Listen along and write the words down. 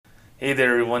Hey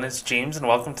there, everyone. It's James, and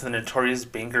welcome to the Notorious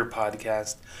Banker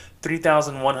podcast.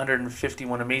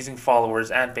 3,151 amazing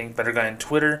followers at Bank Better Guy on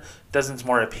Twitter, dozens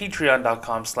more at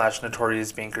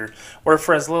patreon.com/notoriousbanker, where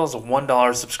for as little as a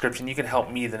 $1 subscription, you can help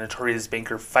me, the Notorious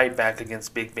Banker, fight back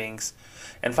against big banks,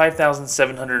 and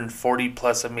 5,740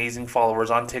 plus amazing followers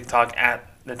on TikTok at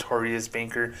Notorious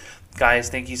Banker. Guys,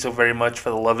 thank you so very much for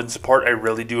the love and support. I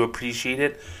really do appreciate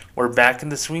it. We're back in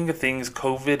the swing of things.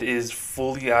 COVID is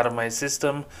fully out of my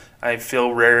system. I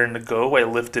feel raring to go. I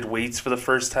lifted weights for the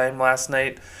first time last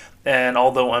night. And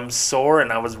although I'm sore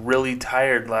and I was really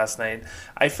tired last night,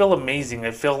 I feel amazing. I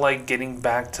feel like getting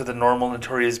back to the normal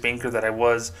Notorious Banker that I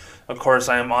was. Of course,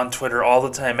 I am on Twitter all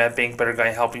the time at Bank Better Guy,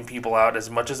 helping people out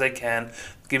as much as I can,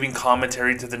 giving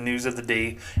commentary to the news of the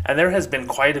day. And there has been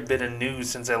quite a bit of news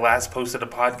since I last posted a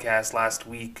podcast last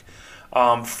week.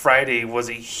 Friday was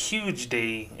a huge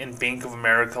day in Bank of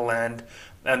America land.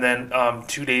 And then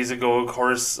 2 days ago, of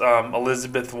course,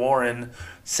 Elizabeth Warren,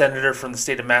 senator from the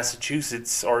state of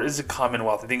Massachusetts, or is it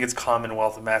Commonwealth? I think it's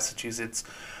Commonwealth of Massachusetts,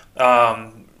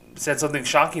 said something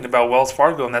shocking about Wells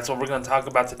Fargo, and that's what we're going to talk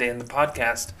about today in the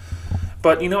podcast.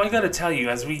 But, I got to tell you,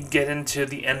 as we get into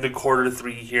the end of quarter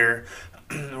three here,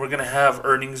 we're going to have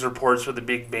earnings reports for the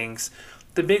big banks.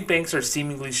 The big banks are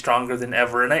seemingly stronger than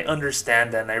ever, and I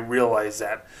understand that, and I realize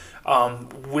that.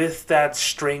 With that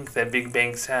strength that big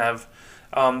banks have,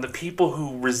 the people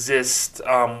who resist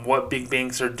what big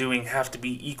banks are doing have to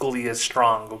be equally as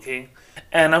strong, okay?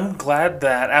 And I'm glad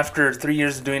that after 3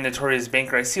 years of doing Notorious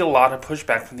Banker, I see a lot of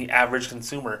pushback from the average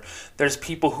consumer. There's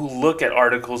people who look at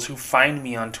articles, who find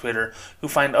me on Twitter, who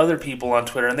find other people on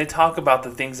Twitter, and they talk about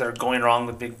the things that are going wrong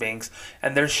with big banks,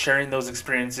 and they're sharing those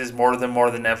experiences more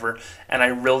than ever. And I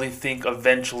really think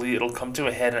eventually it'll come to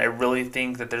a head, and I really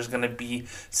think that there's going to be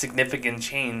significant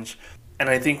change. And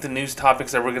I think the news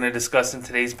topics that we're going to discuss in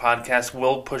today's podcast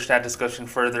will push that discussion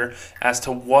further as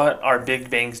to what are big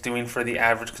banks doing for the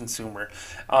average consumer.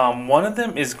 One of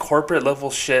them is corporate level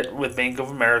shit with Bank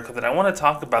of America that I want to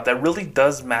talk about that really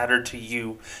does matter to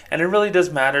you. And it really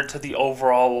does matter to the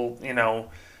overall,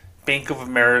 Bank of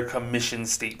America mission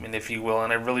statement, if you will,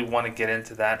 and I really want to get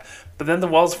into that. But then the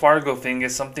Wells Fargo thing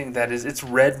is something that it's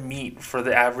red meat for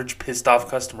the average pissed off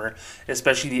customer,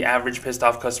 especially the average pissed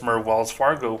off customer of Wells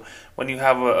Fargo. When you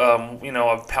have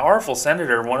a powerful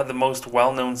senator, one of the most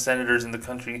well-known senators in the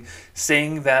country,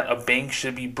 saying that a bank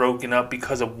should be broken up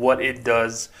because of what it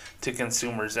does to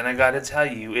consumers. And I got to tell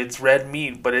you, it's red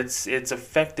meat, but it's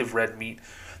effective red meat.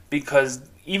 Because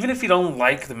even if you don't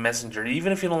like the messenger,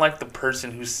 even if you don't like the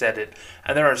person who said it,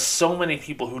 and there are so many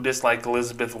people who dislike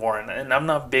Elizabeth Warren, and I'm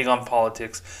not big on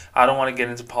politics, I don't want to get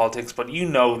into politics, but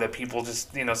that people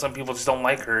just, some people just don't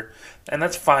like her, and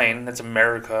that's fine, that's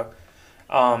America.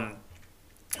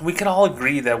 We can all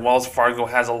agree that Wells Fargo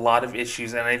has a lot of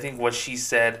issues, and I think what she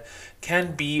said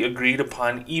can be agreed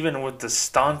upon even with the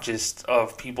staunchest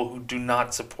of people who do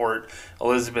not support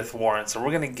Elizabeth Warren, so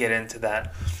we're going to get into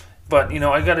that. But,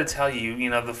 I got to tell you,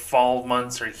 the fall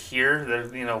months are here.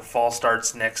 Fall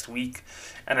starts next week.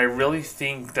 And I really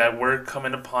think that we're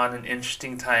coming upon an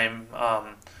interesting time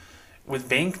with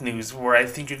bank news where I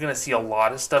think you're going to see a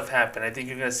lot of stuff happen. I think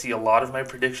you're going to see a lot of my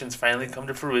predictions finally come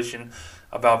to fruition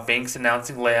about banks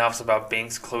announcing layoffs, about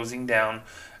banks closing down,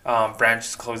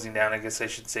 branches closing down, I guess I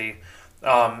should say.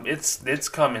 It's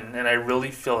coming, and I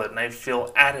really feel it, and I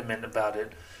feel adamant about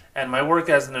it. And my work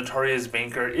as a Notorious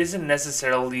Banker isn't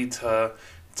necessarily to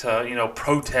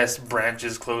protest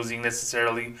branches closing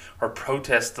necessarily, or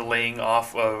protest the laying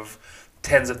off of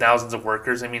tens of thousands of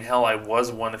workers. I mean, hell, I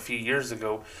was one a few years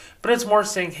ago. But it's more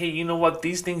saying, hey, you know what?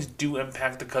 These things do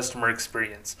impact the customer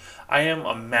experience. I am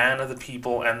a man of the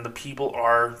people, and the people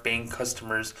are bank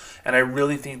customers. And I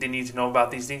really think they need to know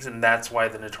about these things, and that's why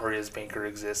the Notorious Banker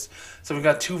exists. So we've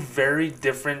got two very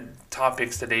different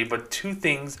topics today, but two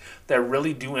things that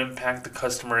really do impact the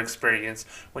customer experience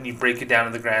when you break it down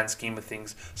in the grand scheme of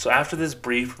things. So after this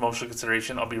brief promotional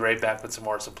consideration, I'll be right back with some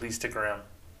more, so please stick around.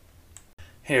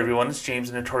 Hey everyone, it's James,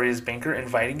 the Notorious Banker,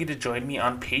 inviting you to join me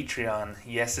on Patreon.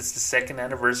 Yes, it's the second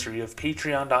anniversary of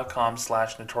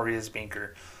patreon.com/notoriousbanker.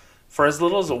 For as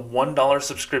little as a $1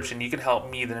 subscription, you can help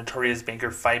me, the Notorious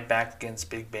Banker, fight back against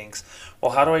big banks.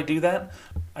 Well, how do I do that?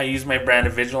 I use my brand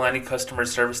of vigilante customer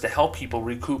service to help people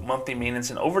recoup monthly maintenance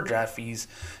and overdraft fees,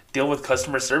 deal with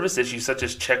customer service issues such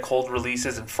as check hold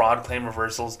releases and fraud claim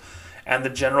reversals, and the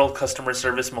general customer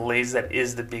service malaise that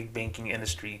is the big banking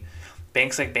industry.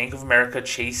 Banks like Bank of America,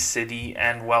 Chase, Citi,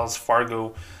 and Wells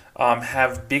Fargo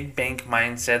have big bank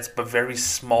mindsets but very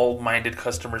small-minded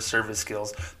customer service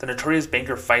skills. The Notorious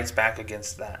Banker fights back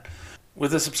against that.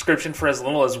 With a subscription for as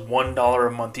little as $1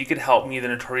 a month, you could help me, the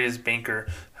Notorious Banker,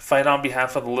 fight on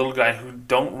behalf of the little guy who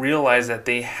don't realize that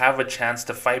they have a chance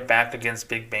to fight back against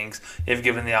big banks if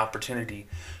given the opportunity.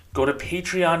 Go to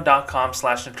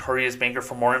patreon.com/notoriousbanker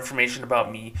for more information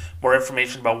about me, more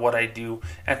information about what I do,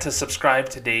 and to subscribe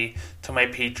today to my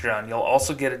Patreon. You'll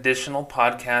also get additional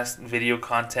podcast video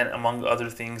content, among other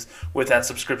things, with that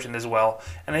subscription as well.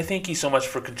 And I thank you so much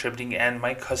for contributing, and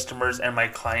my customers and my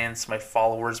clients, my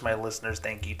followers, my listeners,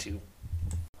 thank you too.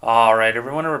 Alright,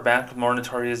 everyone, we're back with more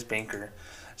Notorious Banker.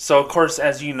 So, of course,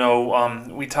 as you know,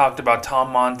 we talked about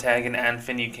Tom Montag and Ann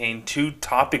Finucane, two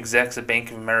top execs at Bank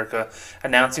of America,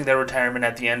 announcing their retirement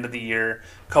at the end of the year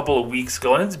a couple of weeks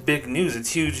ago. And it's big news.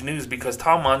 It's huge news because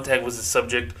Tom Montag was the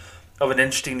subject of an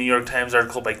interesting New York Times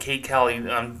article by Kate Kelly,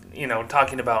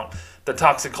 talking about the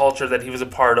toxic culture that he was a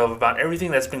part of, about everything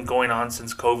that's been going on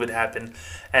since COVID happened,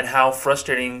 and how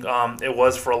frustrating it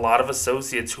was for a lot of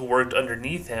associates who worked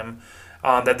underneath him,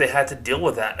 that they had to deal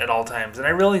with that at all times. And I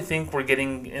really think we're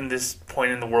getting in this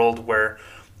point in the world where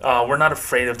we're not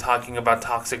afraid of talking about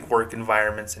toxic work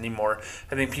environments anymore.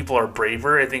 I think people are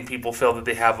braver. I think people feel that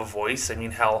they have a voice. I mean,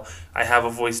 hell, I have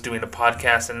a voice doing a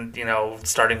podcast and,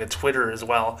 starting a Twitter as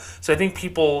well. So I think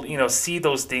people, see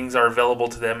those things are available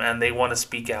to them and they want to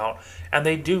speak out, and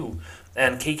they do.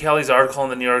 And Kate Kelly's article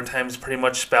in the New York Times pretty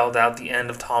much spelled out the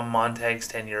end of Tom Montag's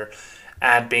tenure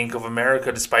at Bank of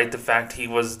America, despite the fact he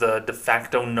was the de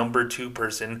facto number 2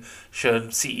 person should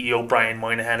CEO Brian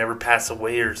Moynihan ever pass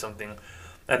away or something.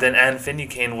 And then Ann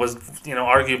Finucane was,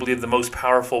 arguably the most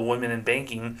powerful woman in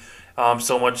banking,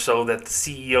 so much so that the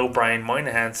CEO Brian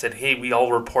Moynihan said, hey, we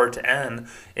all report to Ann,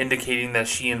 indicating that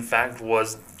she in fact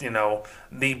was,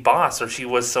 the boss, or she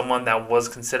was someone that was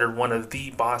considered one of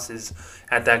the bosses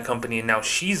at that company, and now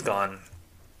she's gone.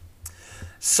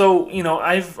 So,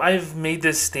 I've made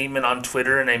this statement on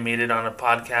Twitter, and I made it on a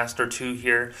podcast or two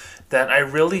here, that I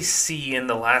really see in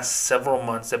the last several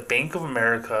months that Bank of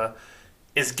America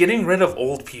is getting rid of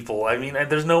old people. I mean,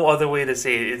 there's no other way to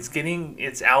say it.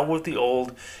 It's out with the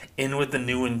old, in with the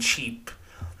new and cheap.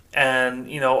 And,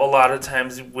 a lot of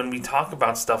times when we talk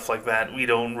about stuff like that, we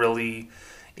don't really,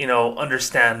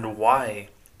 understand why.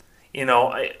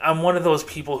 I'm one of those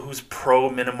people who's pro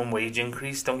minimum wage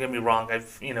increase. Don't get me wrong. I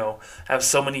have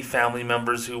so many family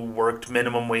members who worked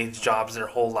minimum wage jobs their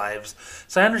whole lives.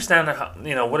 So I understand how,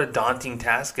 what a daunting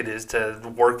task it is to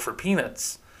work for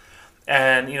peanuts.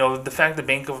 And, the fact that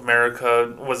Bank of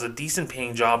America was a decent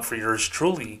paying job for yours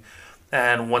truly.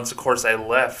 And once, of course, I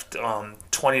left,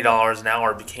 $20 an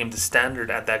hour became the standard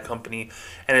at that company.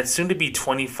 And it's soon to be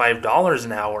 $25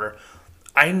 an hour.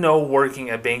 I know working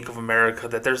at Bank of America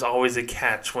that there's always a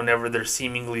catch whenever they're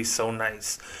seemingly so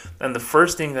nice. And the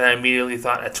first thing that I immediately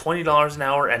thought at $20 an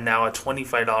hour and now at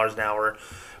 $25 an hour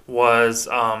was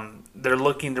they're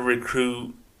looking to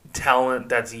recruit talent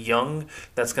that's young,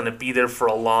 that's going to be there for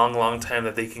a long, long time,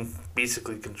 that they can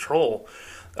basically control.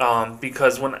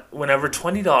 Because whenever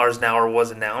 $20 an hour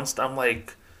was announced, I'm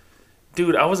like,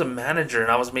 dude, I was a manager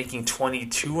and I was making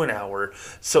 $22 an hour.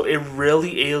 So it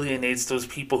really alienates those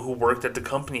people who worked at the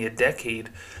company a decade.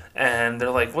 And they're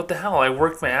like, what the hell? I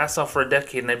worked my ass off for a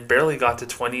decade and I barely got to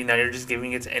 20. Now you're just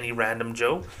giving it to any random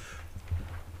Joe?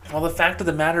 Well, the fact of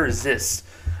the matter is this.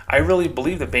 I really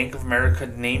believe that Bank of America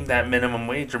named that minimum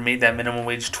wage, or made that minimum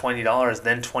wage $20,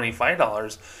 then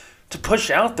 $25, to push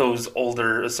out those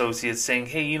older associates, saying,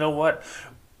 hey, you know what?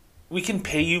 We can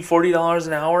pay you $40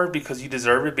 an hour because you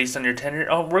deserve it based on your tenure.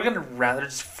 Oh, we're going to rather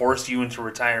just force you into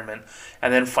retirement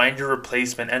and then find your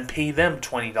replacement and pay them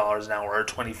 $20 an hour or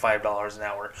 $25 an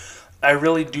hour. I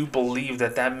really do believe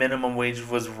that minimum wage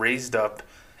was raised up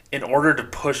in order to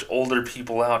push older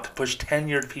people out, to push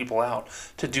tenured people out,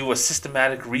 to do a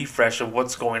systematic refresh of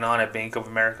what's going on at Bank of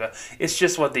America. It's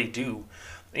just what they do.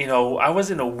 I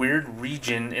was in a weird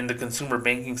region in the consumer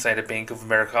banking side of Bank of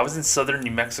America. I was in southern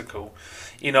New Mexico.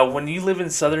 When you live in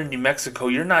southern New Mexico,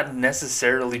 you're not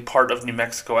necessarily part of New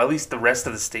Mexico, at least the rest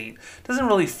of the state doesn't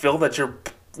really feel that you're,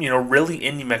 really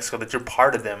in New Mexico, that you're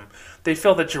part of them. They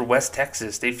feel that you're West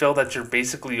Texas. They feel that you're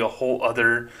basically a whole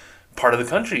other part of the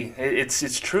country.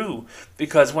 It's true,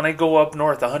 because when I go up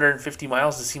north 150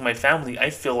 miles to see my family, I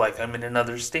feel like I'm in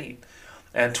another state.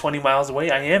 And 20 miles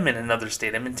away, I am in another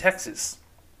state. I'm in Texas.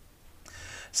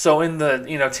 So in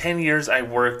the 10 years I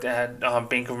worked at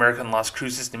Bank of America in Las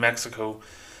Cruces, New Mexico,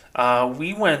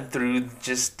 we went through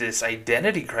just this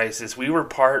identity crisis. We were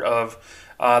part of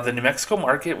the New Mexico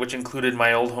market, which included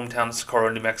my old hometown, Socorro,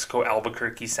 New Mexico,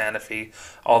 Albuquerque, Santa Fe,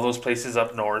 all those places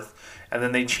up north. and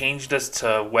then they changed us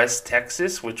to West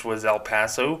Texas, which was El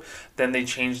Paso. Then they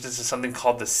changed us to something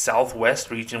called the Southwest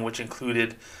region, which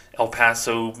included El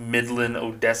Paso, Midland,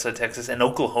 Odessa, Texas, and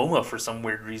Oklahoma for some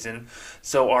weird reason.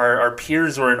 So our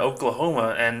peers were in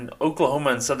Oklahoma, and Oklahoma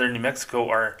and southern New Mexico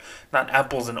are not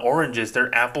apples and oranges.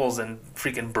 They're apples and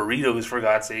freaking burritos, for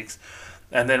God's sakes.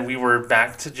 And then we were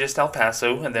back to just El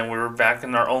Paso, and then we were back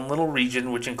in our own little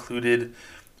region, which included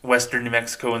western New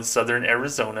Mexico and southern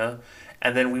Arizona.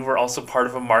 And then we were also part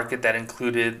of a market that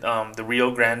included the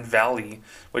Rio Grande Valley,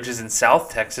 which is in South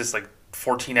Texas, like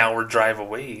 14-hour drive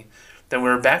away. Then we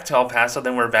were back to El Paso,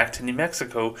 then we were back to New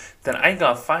Mexico. Then I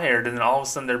got fired, and then all of a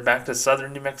sudden they're back to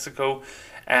southern New Mexico,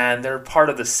 and they're part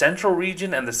of the central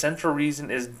region, and the central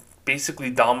region is basically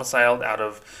domiciled out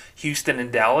of Houston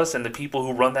and Dallas, and the people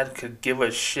who run that could give a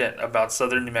shit about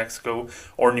southern New Mexico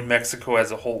or New Mexico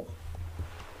as a whole.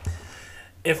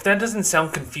 If that doesn't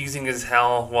sound confusing as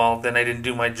hell, well, then I didn't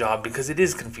do my job, because it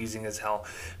is confusing as hell.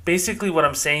 Basically, what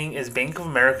I'm saying is Bank of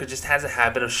America just has a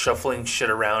habit of shuffling shit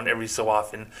around every so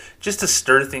often just to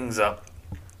stir things up.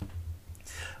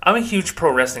 I'm a huge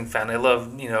pro wrestling fan. I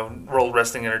love, World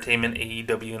Wrestling Entertainment,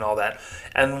 AEW, and all that.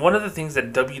 And one of the things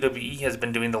that WWE has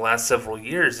been doing the last several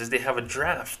years is they have a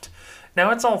draft. Now,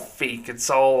 it's all fake. It's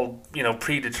all,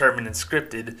 predetermined and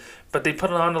scripted. But they put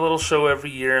on a little show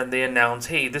every year, and they announce,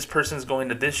 hey, this person's going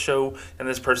to this show, and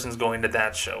this person's going to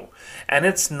that show. And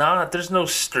there's no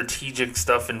strategic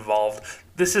stuff involved.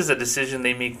 This is a decision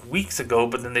they make weeks ago,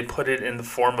 but then they put it in the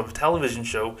form of a television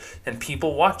show, and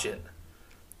people watch it.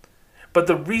 But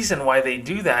the reason why they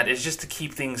do that is just to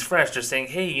keep things fresh. They're saying,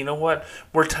 hey, you know what?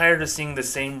 We're tired of seeing the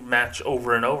same match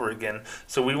over and over again.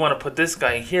 So we want to put this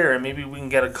guy here, and maybe we can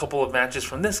get a couple of matches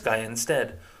from this guy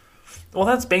instead. Well,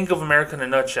 that's Bank of America in a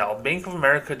nutshell. Bank of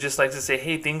America just likes to say,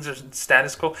 hey, things are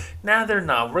status quo. Nah, they're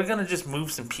not. We're going to just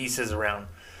move some pieces around.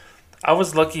 I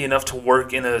was lucky enough to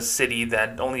work in a city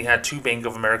that only had 2 Bank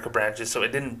of America branches, so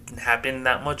it didn't happen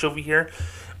that much over here.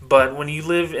 But when you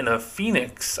live in a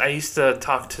Phoenix, I used to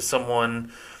talk to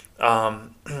someone,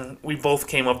 we both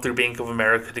came up through Bank of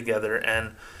America together,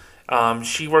 and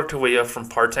she worked her way up from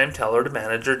part-time teller to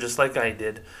manager just like I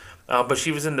did. But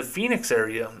she was in the Phoenix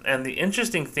area, and the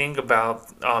interesting thing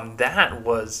about that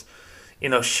was,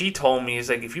 she told me,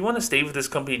 if you want to stay with this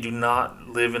company, do not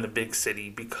live in a big city,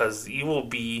 because you will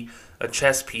be a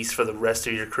chess piece for the rest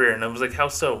of your career. And I was like, how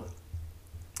so?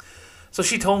 So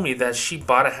she told me that she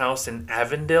bought a house in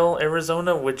Avondale,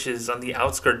 Arizona, which is on the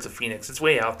outskirts of Phoenix. It's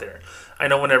way out there. I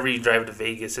know whenever you drive to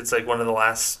Vegas, it's like one of the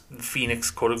last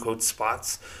Phoenix quote-unquote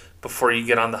spots before you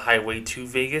get on the highway to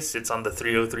Vegas. It's on the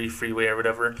 303 freeway or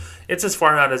whatever. It's as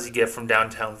far out as you get from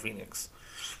downtown Phoenix.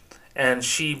 And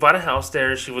she bought a house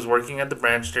there. She was working at the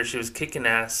branch there. She was kicking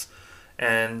ass.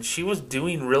 And she was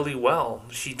doing really well.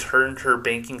 She turned her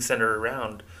banking center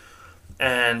around.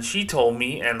 And she told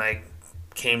me, and I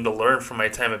came to learn from my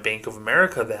time at Bank of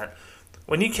America, that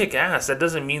when you kick ass, that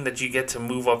doesn't mean that you get to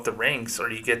move up the ranks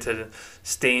or you get to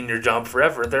stay in your job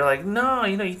forever. They're like, no,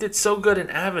 you did so good in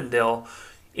Avondale.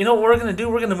 You know what we're going to do?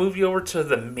 We're going to move you over to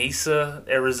the Mesa,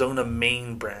 Arizona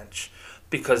main branch,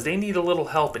 because they need a little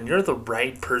help, and you're the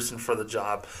right person for the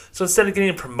job. So instead of getting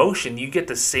a promotion, you get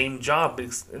the same job.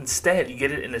 Instead, you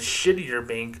get it in a shittier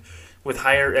bank with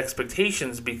higher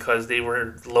expectations, because they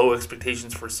were low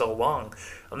expectations for so long.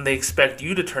 And they expect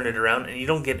you to turn it around, and you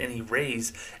don't get any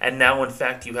raise. And now, in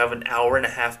fact, you have an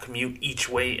hour-and-a-half commute each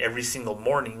way every single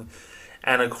morning.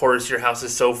 And, of course, your house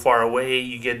is so far away,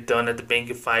 you get done at the bank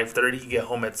at 5:30, you get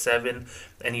home at 7,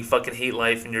 and you fucking hate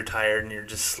life, and you're tired, and you're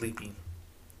just sleepy.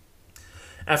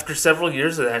 After several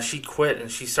years of that, she quit,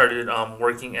 and she started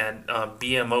working at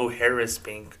BMO Harris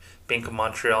Bank, Bank of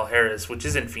Montreal Harris, which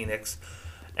is in Phoenix.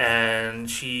 And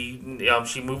she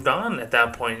moved on at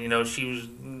that point. I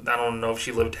don't know if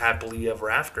she lived happily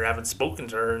ever after. I haven't spoken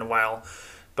to her in a while.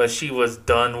 But she was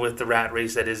done with the rat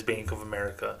race that is Bank of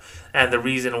America. And the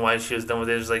reason why she was done with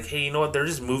it is like, hey, you know what? They're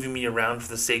just moving me around for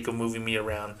the sake of moving me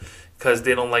around, because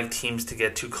they don't like teams to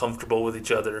get too comfortable with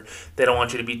each other. They don't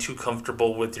want you to be too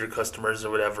comfortable with your customers or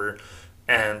whatever,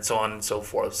 and so on and so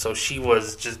forth. So she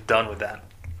was just done with that.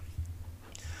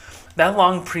 That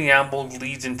long preamble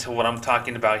leads into what I'm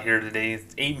talking about here today.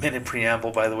 8-minute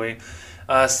preamble, by the way.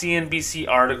 CNBC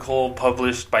article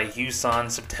published by Huson,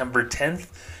 September 10th.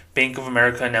 Bank of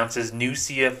America announces new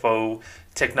CFO,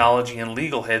 technology, and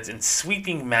legal heads in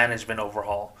sweeping management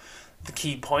overhaul. The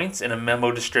key points in a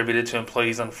memo distributed to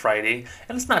employees on Friday,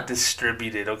 and it's not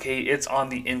distributed, okay? It's on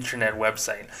the internet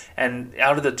website. And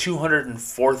out of the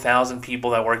 204,000 people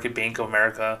that work at Bank of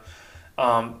America,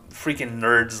 freaking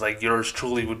nerds like yours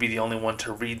truly would be the only one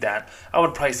to read that. I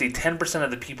would probably say 10%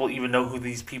 of the people even know who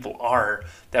these people are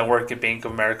that work at Bank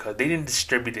of America. They didn't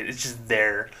distribute it, it's just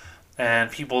there.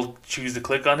 And people choose to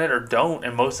click on it or don't.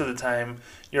 And most of the time,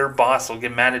 your boss will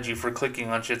get mad at you for clicking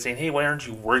on shit saying, hey, why aren't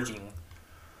you working?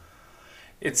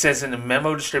 It says in a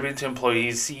memo distributed to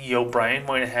employees, CEO Brian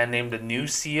Moynihan named a new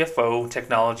CFO,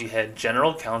 technology head,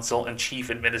 general counsel, and chief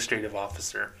administrative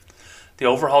officer. The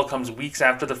overhaul comes weeks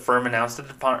after the firm announced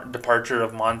the departure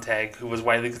of Montag, who was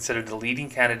widely considered the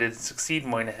leading candidate to succeed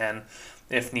Moynihan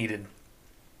if needed.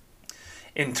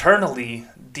 Internally,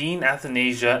 Dean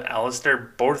Athanasia,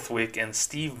 Alistair Borthwick, and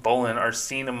Steve Bolin are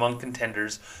seen among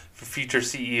contenders for future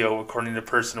CEO, according to a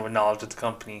person with knowledge of the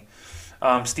company.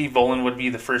 Steve Bolin would be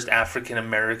the first African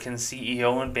American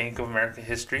CEO in Bank of America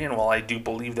history, and while I do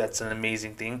believe that's an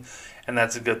amazing thing, and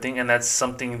that's a good thing, and that's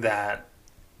something that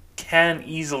can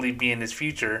easily be in his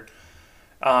future,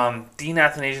 Dean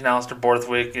Athanasia and Alistair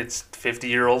Borthwick, it's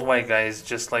 50-year-old white guys,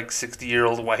 just like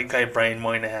 60-year-old white guy Brian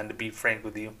Moynihan, to be frank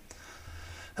with you.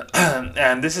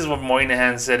 And this is what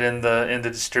Moynihan said in the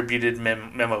distributed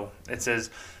memo. It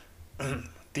says,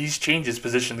 these changes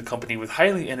position the company with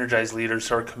highly energized leaders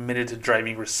who are committed to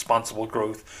driving responsible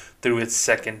growth through its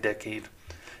second decade.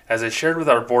 As I shared with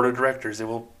our board of directors, it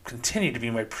will continue to be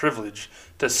my privilege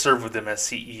to serve with them as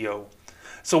CEO.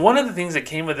 So one of the things that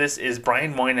came of this is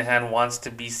Brian Moynihan wants to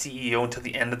be CEO until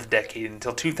the end of the decade,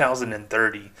 until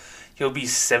 2030. He'll be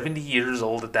 70 years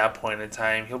old at that point in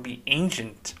time. He'll be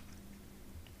ancient.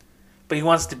 But he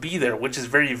wants to be there, which is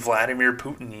very Vladimir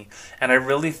Putin-y. And I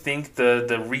really think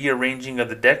the rearranging of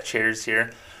the deck chairs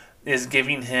here is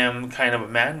giving him kind of a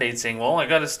mandate saying, well, I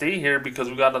got to stay here because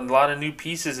we got a lot of new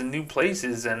pieces and new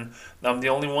places, and I'm the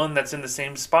only one that's in the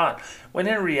same spot. When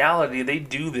in reality, they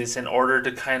do this in order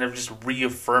to kind of just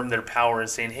reaffirm their power and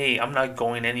saying, hey, I'm not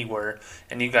going anywhere,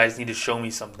 and you guys need to show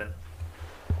me something.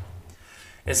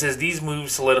 It says these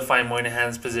moves solidify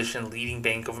Moynihan's position leading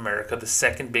Bank of America, the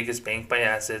second biggest bank by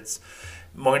assets.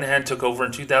 Moynihan took over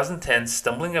in 2010,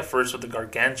 stumbling at first with the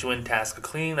gargantuan task of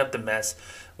cleaning up the mess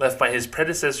left by his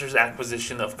predecessor's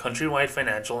acquisition of Countrywide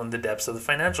Financial in the depths of the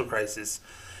financial crisis.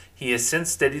 He has since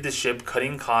steadied the ship,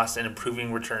 cutting costs and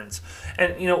improving returns.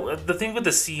 And, the thing with the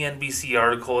CNBC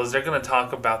article is they're going to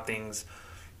talk about things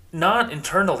not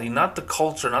internally, not the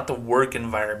culture, not the work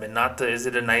environment, not the is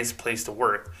it a nice place to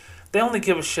work. They only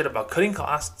give a shit about cutting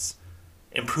costs,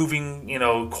 improving,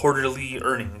 quarterly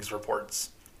earnings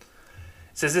reports.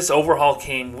 It says this overhaul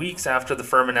came weeks after the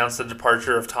firm announced the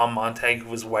departure of Tom Montag, who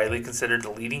was widely considered the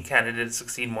leading candidate to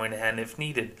succeed Moynihan if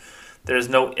needed. There is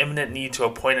no imminent need to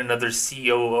appoint another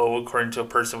COO, according to a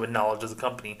person with knowledge of the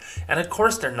company. And of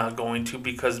course they're not going to,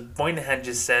 because Moynihan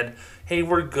just said, hey,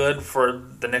 we're good for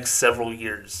the next several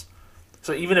years.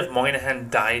 So even if Moynihan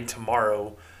died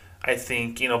tomorrow, I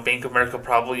think, Bank of America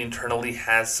probably internally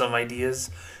has some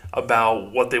ideas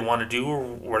about what they want to do or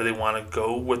where they want to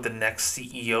go with the next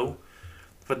CEO.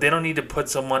 But they don't need to put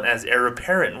someone as heir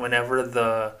apparent whenever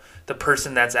the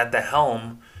person that's at the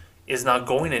helm is not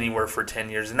going anywhere for 10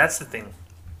 years. And that's the thing.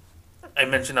 I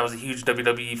mentioned I was a huge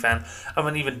WWE fan. I'm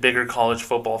an even bigger college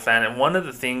football fan. And one of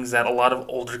the things that a lot of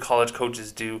older college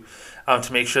coaches do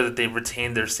to make sure that they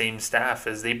retain their same staff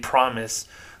is they promise,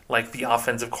 like the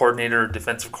offensive coordinator or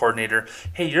defensive coordinator,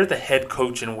 hey, you're the head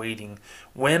coach in waiting.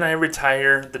 When I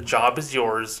retire, the job is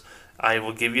yours. I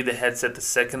will give you the headset the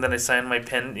second that I sign my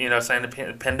pen, sign a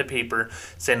pen to paper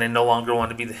saying I no longer want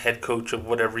to be the head coach of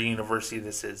whatever university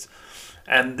this is.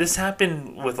 And this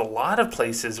happened with a lot of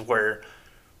places where,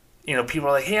 people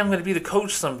are like, hey, I'm going to be the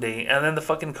coach someday. And then the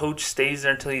fucking coach stays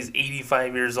there until he's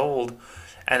 85 years old.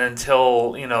 And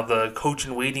until, the coach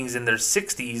in waiting's in their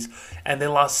 60s. And they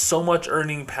lost so much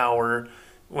earning power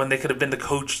when they could have been the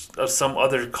coach of some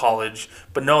other college.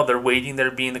 But no, they're waiting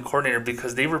there being the coordinator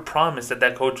because they were promised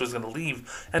that coach was going to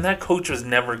leave. And that coach was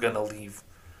never going to leave.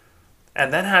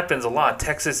 And that happens a lot.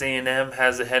 Texas A&M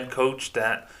has a head coach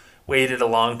that waited a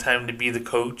long time to be the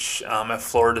coach at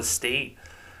Florida State.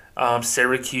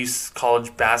 Syracuse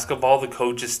college basketball, the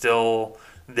coach is still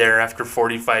there after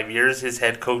 45 years. His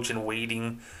head coach in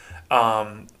waiting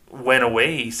went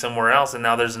away somewhere else, and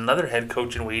now there's another head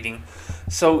coach in waiting.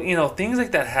 So, things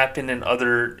like that happen in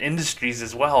other industries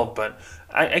as well, but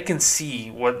I can see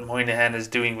what Moynihan is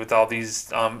doing with all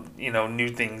these, new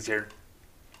things here.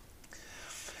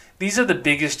 These are the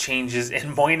biggest changes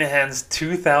in Moynihan's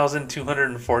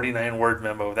 2,249 word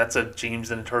memo. That's a James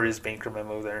the Notorious Banker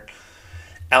memo there.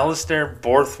 Alistair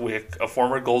Borthwick, a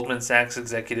former Goldman Sachs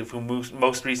executive who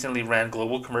most recently ran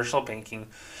global commercial banking,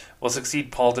 will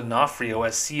succeed Paul D'Onofrio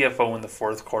as CFO in the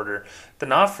fourth quarter.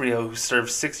 D'Onofrio, who served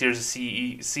 6 years as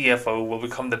CFO, will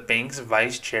become the bank's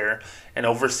vice chair and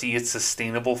oversee its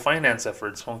sustainable finance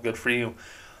efforts. Well, good for you.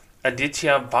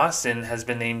 Aditya Basin has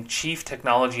been named Chief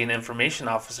Technology and Information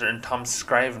Officer, and Tom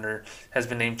Scrivener has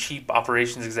been named Chief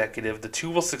Operations Executive. The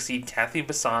two will succeed Kathy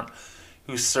Besant,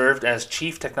 who served as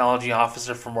Chief Technology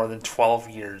Officer for more than 12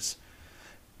 years.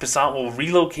 Besant will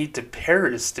relocate to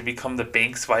Paris to become the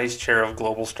bank's Vice Chair of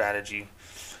Global Strategy.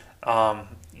 Bank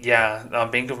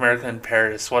of America in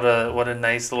Paris. What a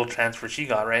nice little transfer she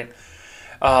got, right?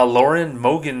 Lauren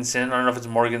Mogensen, I don't know if it's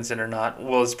Morgensen or not,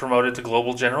 was promoted to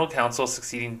Global General Counsel,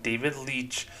 succeeding David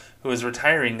Leach, who is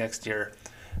retiring next year.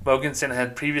 Mogensen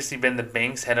had previously been the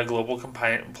bank's head of global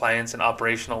compliance and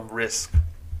operational risk.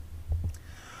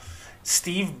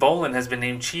 Steve Bolin has been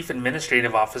named Chief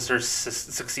Administrative Officer,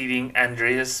 succeeding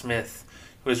Andreas Smith,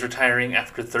 who is retiring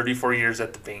after 34 years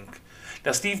at the bank.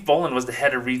 Now, Steve Bolin was the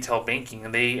head of retail banking,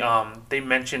 and they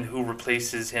mentioned who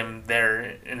replaces him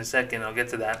there in a second. I'll get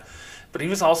to that. But he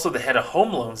was also the head of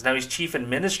home loans. Now he's Chief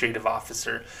Administrative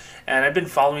Officer. And I've been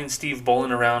following Steve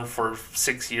Bolin around for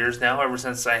 6 years now, ever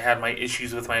since I had my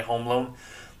issues with my home loan.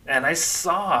 And I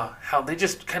saw how they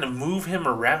just kind of move him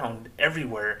around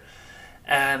everywhere.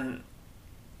 And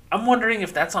I'm wondering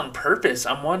if that's on purpose.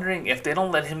 I'm wondering if they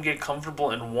don't let him get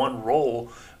comfortable in one role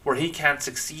where he can't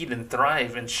succeed and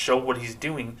thrive and show what he's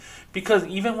doing. Because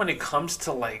even when it comes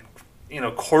to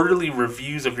quarterly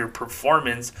reviews of your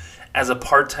performance as a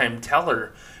part-time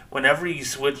teller, whenever you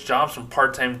switch jobs from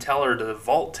part-time teller to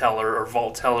vault teller or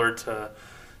vault teller to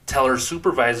teller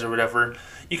supervisor or whatever,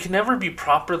 you can never be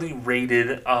properly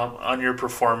rated on your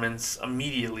performance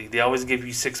immediately. They always give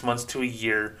you 6 months to a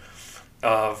year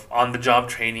of on-the-job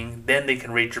training, then they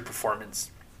can rate your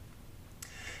performance.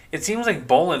 It seems like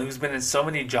Bolin, who's been in so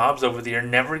many jobs over the year,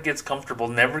 never gets comfortable,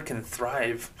 never can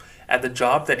thrive at the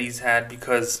job that he's had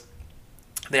because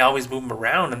they always move him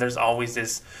around, and there's always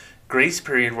this grace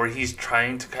period where he's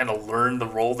trying to kind of learn the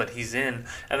role that he's in,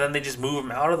 and then they just move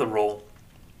him out of the role.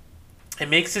 It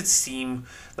makes it seem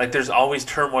like there's always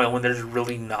turmoil when there's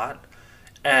really not.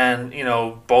 And,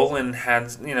 Bolin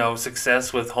had,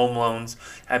 success with home loans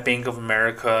at Bank of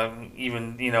America,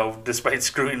 even, despite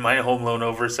screwing my home loan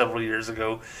over several years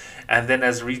ago. And then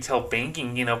as retail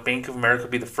banking, Bank of America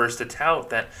would be the first to tout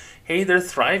that, hey, they're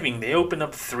thriving. They opened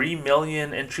up 3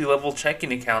 million entry-level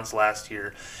checking accounts last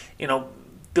year.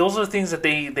 Those are things that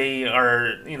they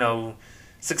are,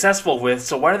 successful with.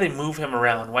 So why do they move him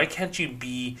around? Why can't you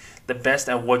be the best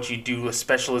at what you do, a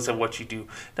specialist at what you do?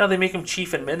 Now they make him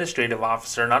Chief Administrative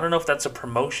Officer, and I don't know if that's a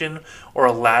promotion or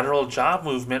a lateral job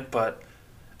movement, but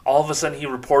all of a sudden he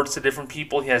reports to different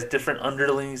people. He has different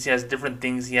underlings. He has different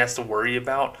things he has to worry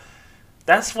about.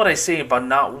 That's what I say about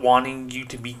not wanting you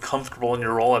to be comfortable in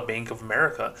your role at Bank of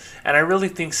America. And I really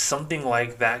think something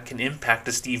like that can impact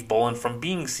a Steve Bolin from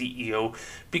being CEO,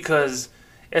 because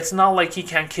it's not like he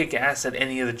can't kick ass at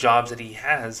any of the jobs that he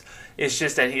has. It's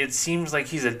just that it seems like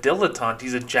he's a dilettante.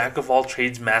 He's a jack of all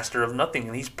trades, master of nothing,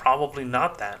 and he's probably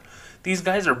not that. These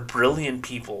guys are brilliant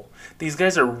people. These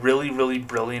guys are really, really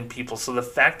brilliant people. So the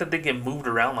fact that they get moved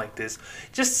around like this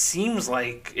just seems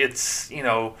like it's, an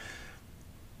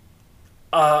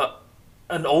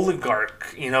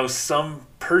oligarch, some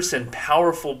person,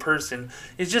 powerful person,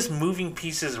 is just moving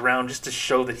pieces around just to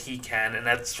show that he can. And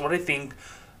that's what I think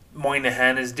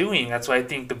Moynihan is doing. That's what I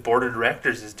think the board of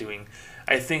directors is doing.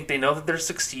 I think they know that they're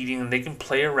succeeding and they can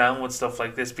play around with stuff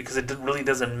like this because it really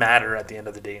doesn't matter at the end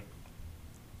of the day.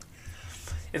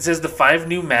 It says the 5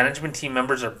 new management team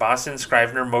members are Boston,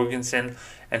 Scrivener, Mogensen,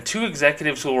 and 2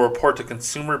 executives who will report to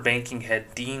consumer banking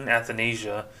head Dean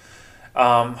Athanasia.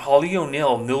 Holly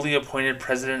O'Neill, newly appointed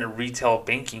president of retail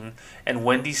banking, and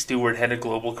Wendy Stewart, head of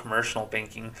global commercial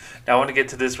banking. Now I want to get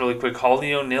to this really quick.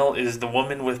 Holly O'Neill is the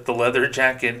woman with the leather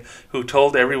jacket who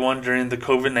told everyone during the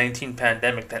COVID-19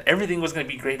 pandemic that everything was going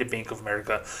to be great at Bank of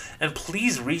America. And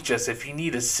please reach us if you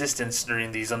need assistance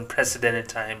during these unprecedented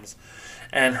times.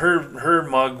 And her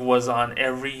mug was on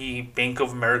every Bank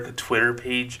of America Twitter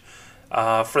page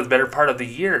for the better part of the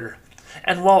year.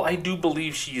 And while I do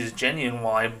believe she is genuine,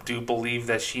 while I do believe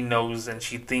that she knows and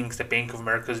she thinks that Bank of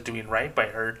America is doing right by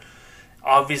her,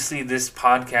 obviously this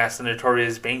podcast, The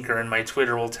Notorious Banker, and my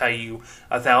Twitter will tell you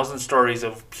 1,000 stories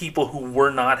of people who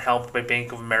were not helped by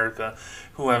Bank of America,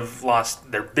 who have lost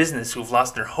their business, who have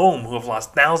lost their home, who have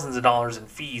lost thousands of dollars in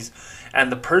fees. And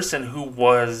the person who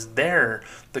was there,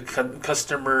 the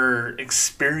customer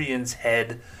experience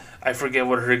head, I forget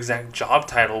what her exact job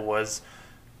title was,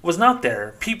 was not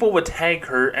there. People would tag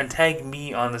her and tag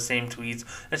me on the same tweets,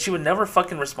 and she would never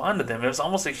fucking respond to them. It was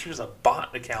almost like she was a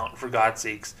bot account, for God's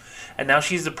sakes. And now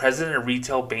she's the president of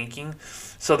retail banking.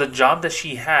 So the job that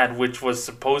she had, which was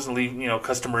supposedly,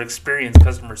 customer experience,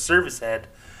 customer service head,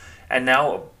 and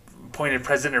now appointed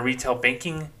president of retail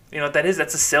banking, what that is?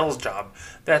 That's a sales job.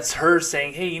 That's her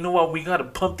saying, hey, you know what? We got to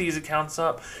pump these accounts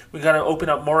up. We got to open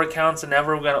up more accounts than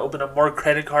ever. We got to open up more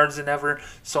credit cards than ever,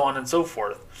 so on and so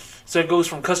forth. So it goes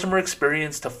from customer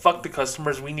experience to fuck the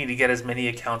customers. We need to get as many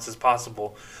accounts as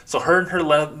possible. So her and her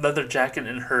leather jacket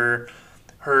and her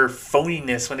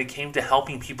phoniness when it came to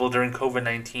helping people during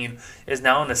COVID-19 is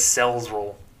now in a sales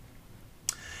role.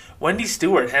 Wendy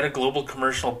Stewart, head of global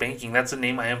commercial banking. That's a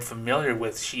name I am familiar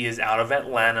with. She is out of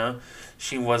Atlanta.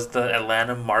 She was the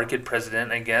Atlanta market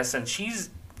president, I guess, and she's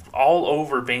all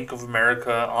over Bank of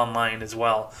America online as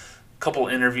well. A couple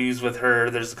interviews with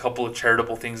her. There's a couple of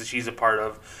charitable things that she's a part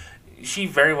of. She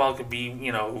very well could be,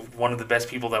 one of the best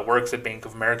people that works at Bank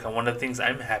of America. One of the things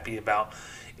I'm happy about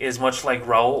is much like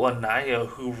Raul Anaya,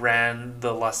 who ran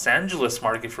the Los Angeles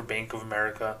market for Bank of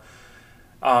America.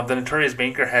 The Notorious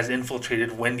Banker has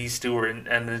infiltrated Wendy Stewart,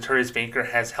 and the Notorious Banker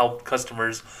has helped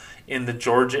customers in the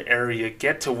Georgia area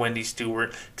get to Wendy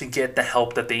Stewart to get the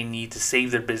help that they need to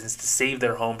save their business, to save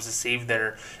their homes, to save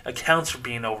their accounts from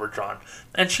being overdrawn.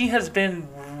 And she has been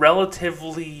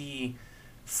relatively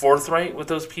forthright with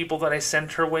those people that I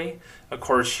sent her way. Of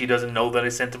course, she doesn't know that I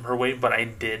sent them her way, but I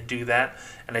did do that,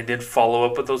 and I did follow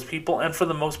up with those people, and for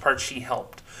the most part, she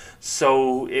helped.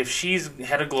 So if she's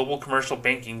head of global commercial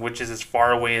banking, which is as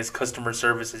far away as customer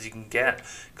service as you can get,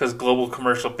 because global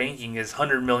commercial banking is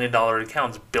 $100 million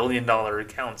accounts, billion-dollar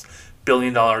accounts,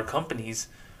 billion-dollar companies,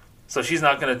 so she's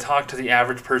not going to talk to the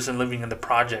average person living in the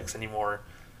projects anymore.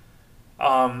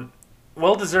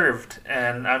 Well deserved,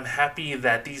 and I'm happy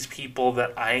that these people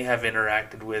that I have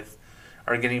interacted with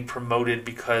are getting promoted,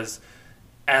 because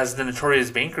as the Notorious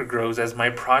Banker grows, as my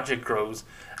project grows,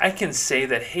 I can say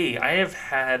that, hey, I have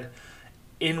had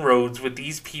inroads with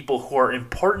these people who are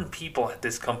important people at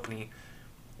this company,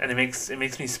 and it makes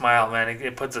me smile, man.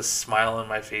 It puts a smile on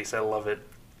my face. I love it.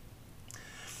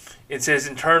 It says,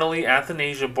 internally,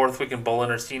 Athanasia, Borthwick, and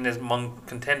Bullen are seen as among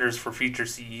contenders for future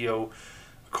CEO,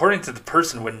 according to the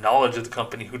person with knowledge of the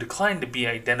company who declined to be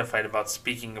identified about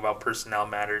speaking about personnel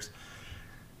matters.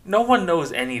 No one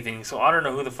knows anything, so I don't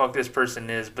know who the fuck this person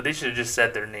is, but they should have just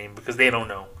said their name, because they don't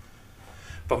know.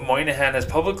 But Moynihan has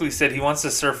publicly said he wants to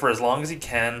serve for as long as he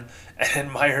can, and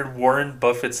admired Warren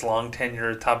Buffett's long tenure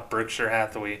atop Berkshire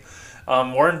Hathaway.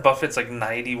 Warren Buffett's like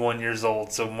 91 years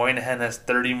old, so Moynihan has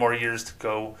 30 more years to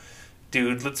go.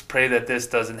 Dude, let's pray that this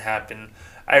doesn't happen.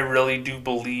 I really do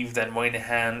believe that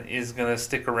Moynihan is going to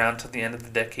stick around till the end of the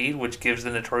decade, which gives the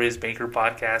Notorious Banker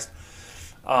podcast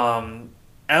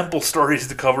ample stories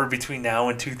to cover between now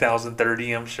and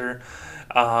 2030, I'm sure.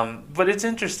 But it's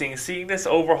interesting. Seeing this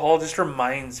overhaul just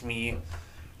reminds me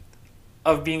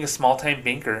of being a small-time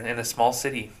banker in a small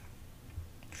city.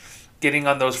 Getting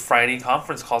on those Friday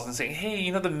conference calls and saying,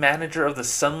 hey, the manager of the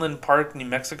Sunland Park, New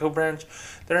Mexico branch,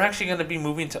 they're actually going to be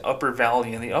moving to Upper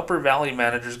Valley, and the Upper Valley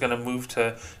manager is going to move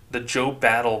to the Joe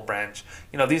Battle branch.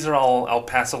 These are all El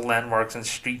Paso landmarks and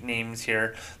street names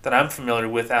here that I'm familiar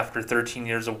with after 13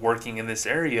 years of working in this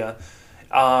area.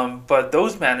 But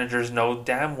those managers know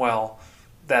damn well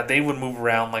that they would move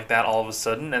around like that all of a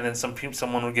sudden, and then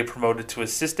someone would get promoted to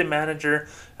assistant manager,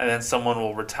 and then someone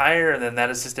will retire, and then that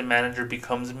assistant manager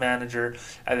becomes manager,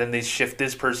 and then they shift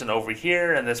this person over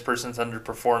here, and this person's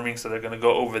underperforming, so they're going to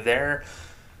go over there.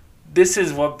 This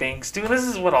is what banks do. This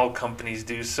is what all companies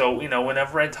do. So,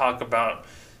 whenever I talk about,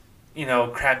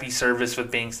 crappy service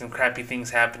with banks and crappy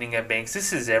things happening at banks,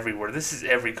 this is everywhere. This is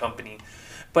every company.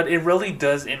 But it really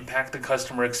does impact the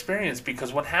customer experience,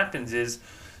 because what happens is,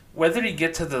 whether you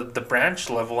get to the branch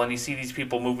level and you see these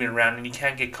people moving around and you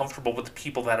can't get comfortable with the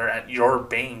people that are at your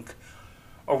bank,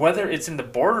 or whether it's in the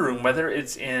boardroom, whether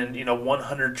it's in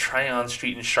 100 Tryon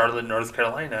Street in Charlotte, North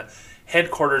Carolina,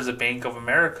 headquarters of Bank of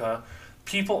America,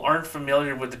 people aren't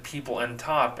familiar with the people on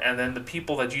top, and then the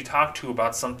people that you talk to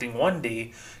about something one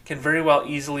day can very well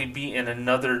easily be in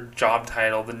another job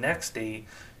title the next day,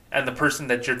 and the person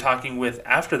that you're talking with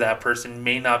after that person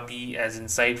may not be as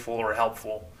insightful or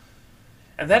helpful.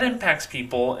 And that impacts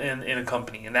people in a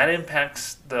company, and that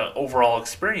impacts the overall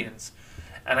experience.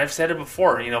 And I've said it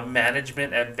before,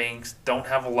 management at banks don't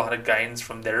have a lot of guidance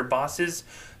from their bosses,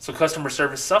 so customer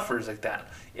service suffers like that.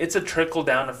 It's a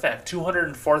trickle-down effect.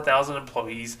 204,000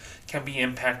 employees can be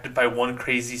impacted by one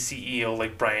crazy CEO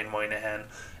like Brian Moynihan,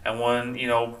 and one,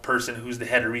 person who's the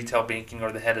head of retail banking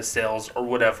or the head of sales or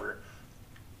whatever.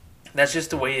 That's just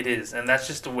the way it is, and that's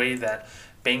just the way that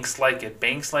Banks like it.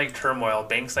 Banks like turmoil.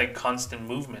 Banks like constant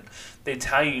movement. They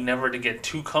tell you never to get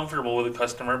too comfortable with a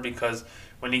customer, because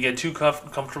when you get too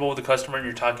comfortable with a customer and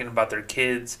you're talking about their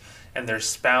kids and their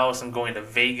spouse and going to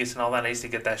Vegas and all that, I used to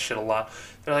get that shit a lot.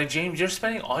 They're like, James, you're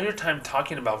spending all your time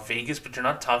talking about Vegas, but you're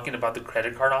not talking about the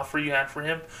credit card offer you had for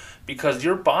him, because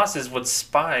your bosses would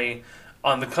spy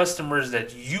on the customers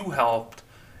that you helped,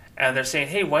 and they're saying,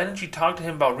 hey, why didn't you talk to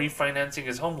him about refinancing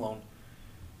his home loan?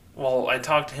 Well, I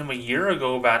talked to him a year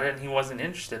ago about it and he wasn't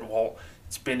interested. Well,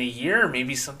 it's been a year.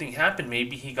 Maybe something happened.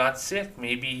 Maybe he got sick.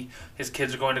 Maybe his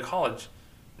kids are going to college.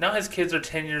 Now his kids are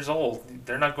 10 years old.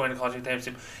 They're not going to college anytime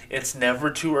soon. It's never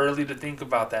too early to think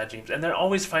about that, James. And they're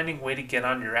always finding a way to get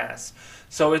on your ass.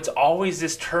 So it's always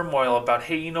this turmoil about,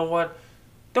 hey, you know what?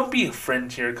 Don't be a friend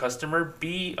to your customer.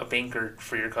 Be a banker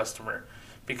for your customer,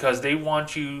 because they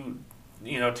want you,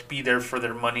 to be there for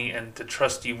their money and to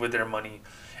trust you with their money.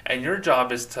 And your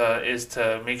job is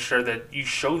to make sure that you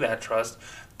show that trust.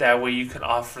 That way you can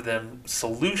offer them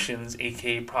solutions,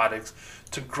 aka products,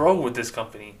 to grow with this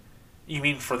company. You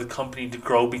mean for the company to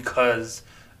grow because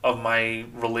of my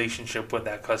relationship with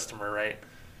that customer, right?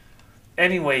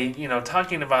 Anyway,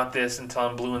 talking about this until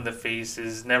I'm blue in the face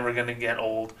is never going to get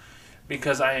old,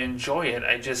 because I enjoy it.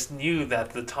 I just knew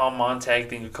that the Tom Montag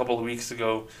thing a couple of weeks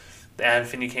ago, the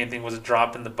Anthony Kane thing, was a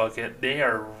drop in the bucket. They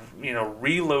are,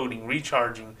 reloading,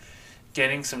 recharging,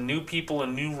 getting some new people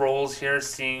in new roles here,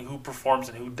 seeing who performs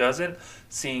and who doesn't,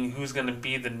 seeing who's going to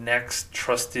be the next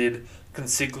trusted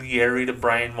consigliere to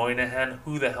Brian Moynihan.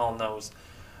 Who the hell knows?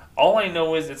 All I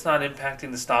know is it's not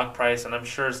impacting the stock price, and I'm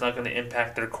sure it's not going to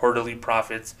impact their quarterly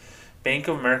profits. Bank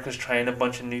of America's trying a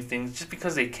bunch of new things just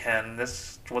because they can.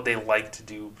 That's what they like to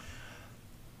do.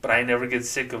 But I never get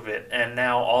sick of it. And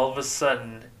now, all of a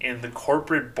sudden, in the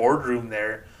corporate boardroom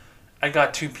there, I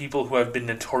got two people who have been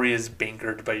notorious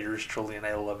bankered by yours truly, and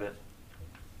I love it.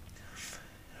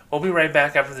 We'll be right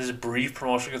back after this brief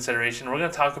promotional consideration. We're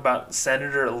going to talk about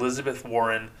Senator Elizabeth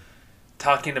Warren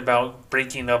talking about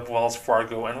breaking up Wells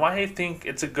Fargo and why I think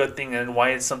it's a good thing and why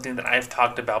it's something that I've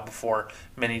talked about before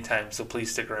many times, so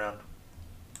please stick around.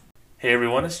 Hey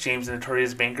everyone, it's James, the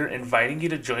Notorious Banker, inviting you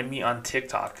to join me on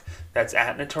TikTok. That's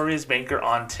at Notorious Banker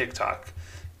on TikTok.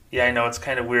 Yeah, I know it's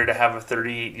kind of weird to have a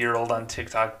 38-year-old on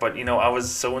TikTok, but I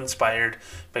was so inspired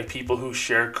by people who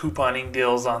share couponing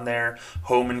deals on there,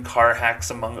 home and car hacks,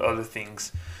 among other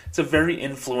things. It's a very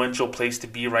influential place to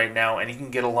be right now, and you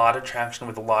can get a lot of traction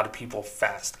with a lot of people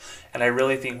fast. And I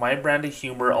really think my brand of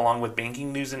humor, along with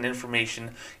banking news and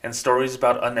information and stories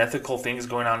about unethical things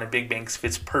going on in big banks,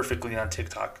 fits perfectly on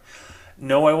TikTok.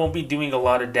 No, I won't be doing a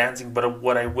lot of dancing, but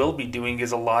what I will be doing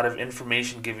is a lot of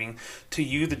information giving to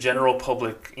you, the general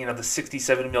public, the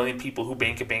 67 million people who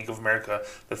bank at Bank of America,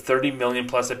 the 30 million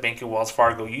plus at Bank of Wells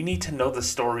Fargo. You need to know the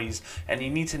stories, and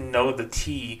you need to know the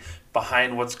tea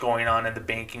behind what's going on in the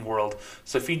banking world.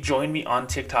 So if you join me on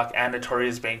TikTok at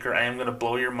Notorious Banker, I am going to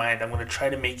blow your mind. I'm going to try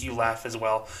to make you laugh as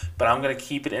well, but I'm going to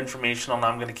keep it informational and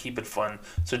I'm going to keep it fun.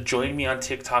 So join me on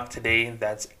TikTok today.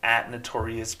 That's at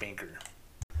Notorious Banker.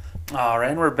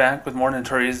 Alright, we're back with more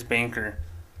Notorious Banker.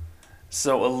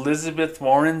 So Elizabeth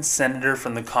Warren, senator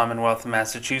from the Commonwealth of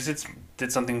Massachusetts,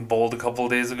 did something bold a couple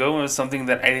of days ago. It was something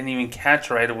that I didn't even catch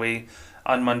right away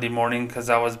on Monday morning because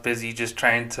I was busy just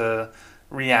trying to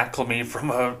reacclimate from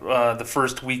the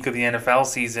first week of the NFL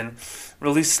season.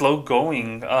 Really slow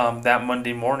going that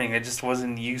Monday morning. I just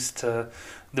wasn't used to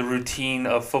the routine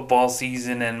of football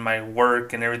season and my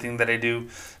work and everything that I do.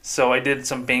 So I did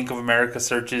some Bank of America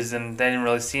searches and I didn't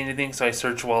really see anything. So I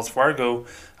searched Wells Fargo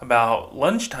about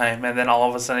lunchtime, and then all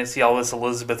of a sudden I see all this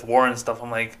Elizabeth Warren stuff.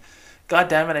 I'm like, God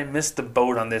damn it, I missed the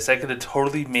boat on this. I could have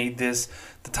totally made this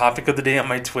the topic of the day on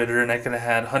my Twitter, and I could have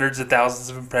had hundreds of thousands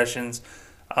of impressions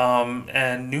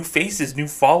and new faces, new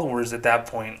followers at that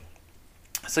point.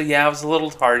 So yeah, I was a little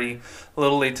tardy, a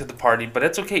little late to the party, but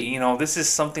it's okay. This is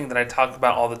something that I talk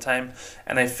about all the time,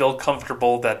 and I feel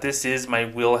comfortable that this is my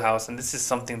wheelhouse, and this is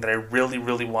something that I really,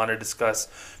 really want to discuss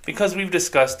because we've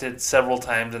discussed it several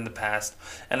times in the past,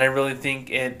 and I really think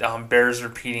it bears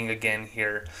repeating again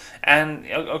here. And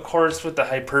of course, with the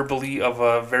hyperbole of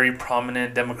a very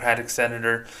prominent Democratic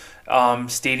senator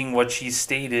stating what she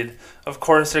stated, of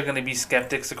course there are going to be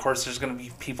skeptics. Of course there's going to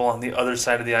be people on the other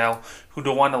side of the aisle who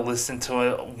don't want to listen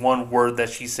to one word that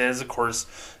she says. Of course,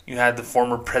 you had the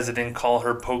former president call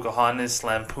her Pocahontas,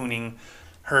 lampooning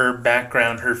her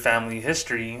background, her family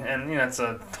history, and it's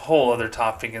a whole other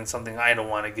topic and something I don't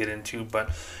want to get into,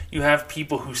 but you have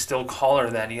people who still call her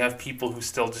that. You have people who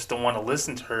still just don't want to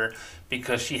listen to her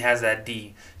because she has that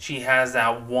D. She has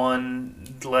that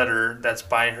one letter that's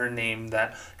by her name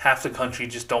that half the country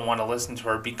just don't want to listen to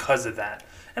her because of that.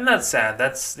 And that's sad.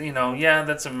 That's, yeah,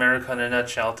 that's America in a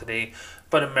nutshell today.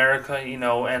 But America,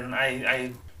 and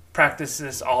I practice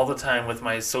this all the time with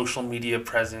my social media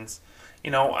presence.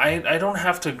 I don't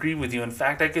have to agree with you. In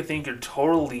fact, I could think you're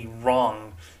totally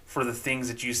wrong for the things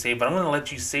that you say, but I'm going to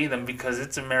let you say them because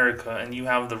it's America and you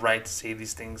have the right to say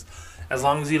these things. As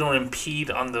long as you don't impede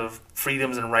on the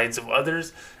freedoms and rights of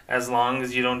others, as long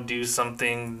as you don't do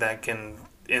something that can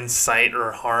incite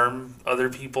or harm other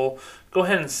people, go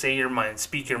ahead and say your mind,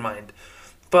 speak your mind.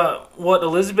 But what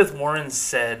Elizabeth Warren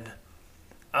said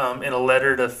in a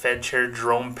letter to Fed Chair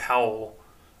Jerome Powell,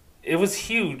 it was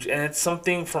huge, and it's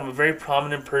something from a very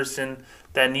prominent person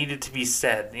that needed to be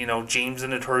said. James the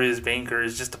Notorious Banker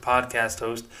is just a podcast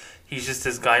host. He's just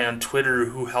this guy on Twitter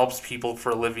who helps people for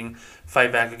a living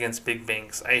fight back against big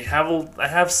banks. I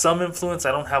have some influence.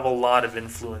 I don't have a lot of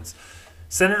influence.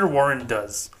 Senator Warren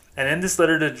does. And in this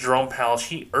letter to Jerome Powell,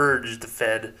 she urged the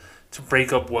Fed to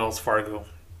break up Wells Fargo.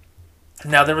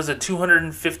 Now, there was a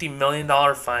 $250 million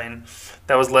fine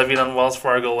that was levied on Wells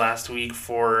Fargo last week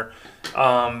for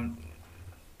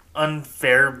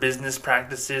unfair business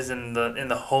practices in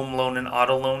the home loan and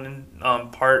auto loan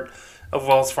part of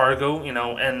Wells Fargo.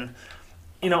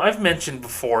 I've mentioned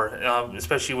before,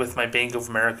 especially with my Bank of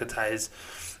America ties,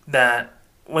 that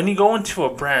when you go into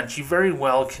a branch, you very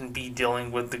well can be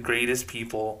dealing with the greatest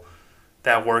people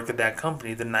that work at that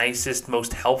company, the nicest,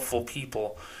 most helpful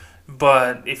people.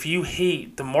 But if you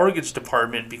hate the mortgage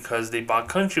department because they bought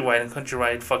Countrywide and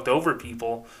Countrywide fucked over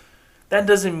people, that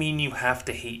doesn't mean you have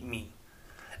to hate me.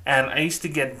 And I used to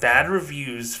get bad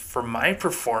reviews for my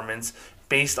performance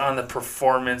based on the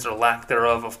performance or lack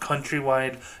thereof of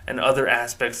Countrywide and other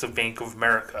aspects of Bank of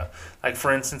America. Like,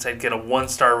 for instance, I'd get a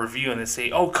 1-star review and they'd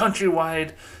say, oh,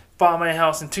 Countrywide bought my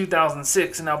house in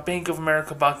 2006 and now Bank of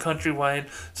America bought Countrywide,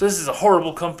 so this is a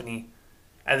horrible company.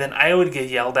 And then I would get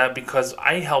yelled at because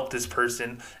I helped this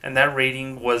person and that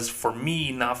rating was for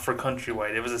me, not for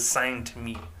Countrywide. It was assigned to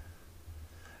me.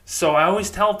 So I always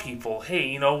tell people,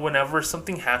 hey, whenever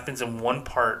something happens in one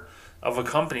part of a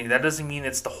company, that doesn't mean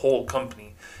it's the whole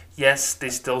company. Yes, they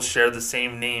still share the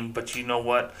same name, but you know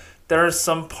what? There are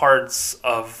some parts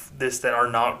of this that are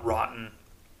not rotten.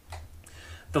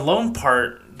 The loan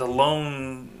part,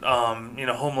 home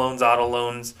loans, auto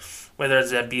loans, whether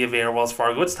it's at B of A or Wells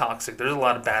Fargo, it's toxic. There's a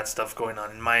lot of bad stuff going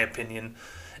on, in my opinion.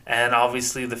 And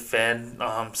obviously the Fed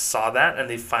saw that, and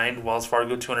they fined Wells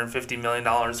Fargo $250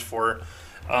 million for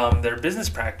their business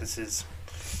practices.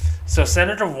 So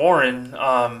Senator Warren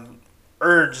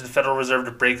urged the Federal Reserve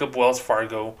to break up Wells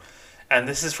Fargo, and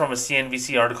this is from a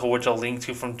CNBC article, which I'll link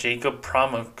to, from Jacob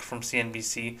Pramuk from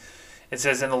CNBC. It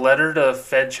says, in a letter to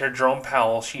Fed Chair Jerome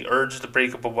Powell, she urged the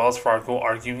breakup of Wells Fargo,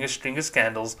 arguing a string of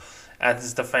scandals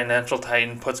as the financial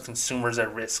titan puts consumers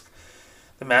at risk.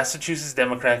 The Massachusetts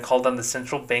Democrat called on the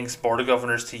central bank's board of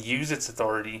governors to use its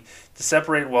authority to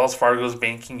separate Wells Fargo's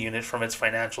banking unit from its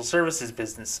financial services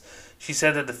business. She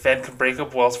said that the Fed could break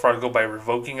up Wells Fargo by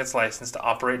revoking its license to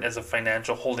operate as a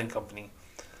financial holding company.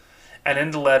 And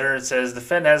in the letter it says, the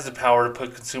Fed has the power to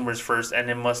put consumers first and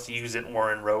it must use it,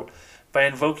 Warren wrote, by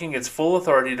invoking its full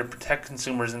authority to protect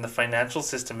consumers in the financial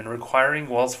system and requiring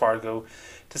Wells Fargo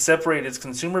to separate its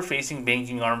consumer-facing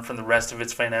banking arm from the rest of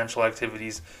its financial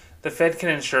activities. The Fed can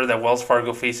ensure that Wells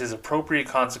Fargo faces appropriate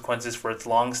consequences for its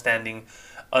long-standing,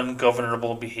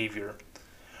 ungovernable behavior.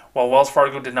 While Wells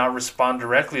Fargo did not respond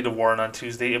directly to Warren on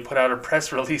Tuesday, it put out a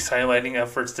press release highlighting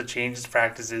efforts to change its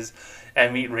practices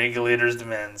and meet regulators'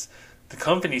 demands. The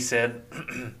company said,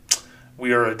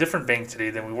 we are a different bank today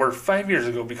than we were 5 years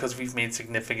ago because we've made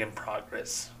significant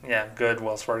progress. Yeah, good,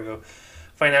 Wells Fargo.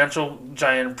 Financial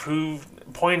giant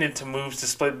pointed to moves to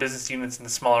split business units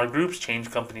into smaller groups, change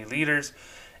company leaders,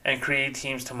 and create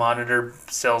teams to monitor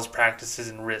sales practices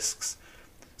and risks.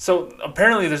 So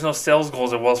apparently there's no sales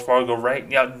goals at Wells Fargo, right?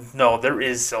 Yeah, no, there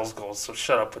is sales goals, so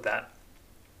shut up with that.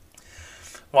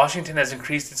 Washington has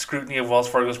increased its scrutiny of Wells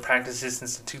Fargo's practices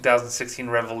since the 2016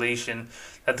 revelation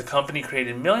that the company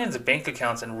created millions of bank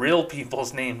accounts in real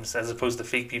people's names as opposed to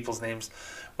fake people's names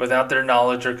without their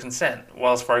knowledge or consent.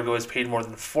 Wells Fargo has paid more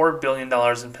than $4 billion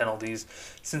in penalties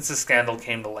since the scandal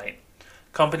came to light.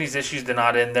 Company's issues did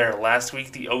not end there. Last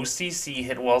week, the OCC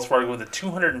hit Wells Fargo with a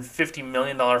 $250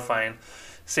 million fine,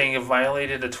 saying it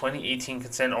violated a 2018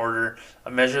 consent order, a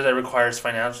measure that requires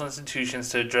financial institutions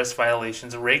to address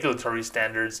violations of regulatory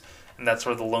standards, and that's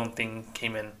where the loan thing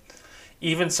came in.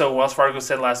 Even so, Wells Fargo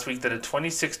said last week that a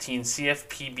 2016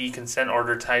 CFPB consent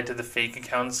order tied to the fake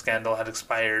account scandal had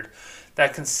expired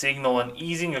that can signal an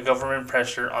easing of government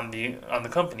pressure on the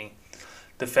company.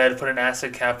 The Fed put an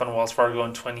asset cap on Wells Fargo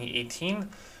in 2018,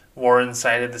 Warren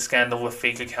cited the scandal with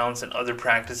fake accounts and other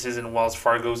practices in Wells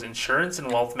Fargo's insurance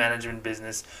and wealth management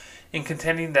business in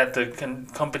contending that the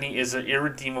company is an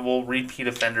irredeemable repeat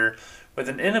offender with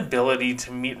an inability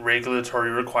to meet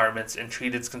regulatory requirements and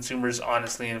treat its consumers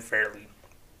honestly and fairly.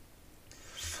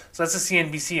 So that's a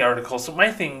CNBC article. So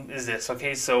my thing is this,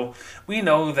 okay? So we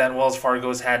know that Wells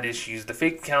Fargo's had issues. The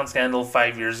fake account scandal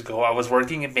 5 years ago, I was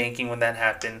working in banking when that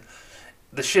happened.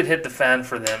 The shit hit the fan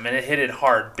for them, and it hit it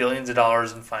hard, billions of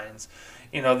dollars in fines.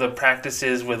 The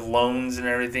practices with loans and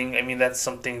everything, I mean, that's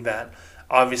something that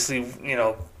obviously,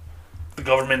 the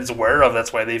government is aware of.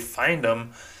 That's why they fined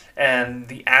them. And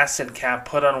the asset cap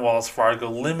put on Wells Fargo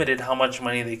limited how much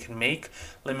money they can make,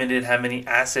 limited how many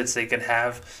assets they can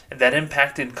have, and that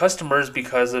impacted customers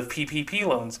because of PPP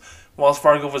loans. Wells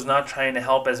Fargo was not trying to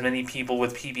help as many people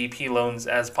with PPP loans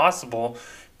as possible,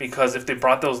 because if they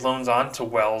brought those loans onto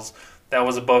Wells, that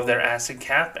was above their asset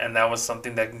cap, and that was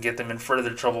something that can get them in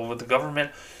further trouble with the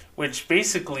government, which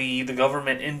basically the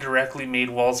government indirectly made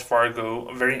Wells Fargo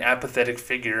a very apathetic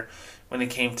figure when it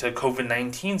came to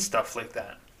COVID-19 stuff like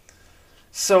that.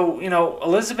 So,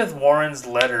 Elizabeth Warren's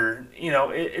letter,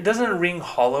 it doesn't ring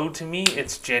hollow to me.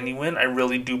 It's genuine. I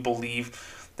really do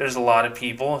believe there's a lot of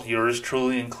people, yours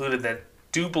truly included, that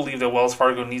do believe that Wells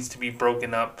Fargo needs to be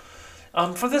broken up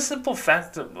for the simple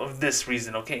fact of this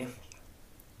reason, okay?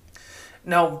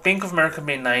 Now, Bank of America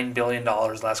made $9 billion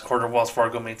last quarter. Wells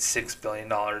Fargo made $6 billion.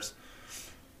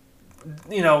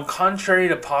 Contrary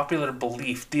to popular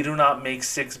belief, they do not make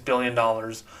 $6 billion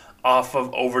off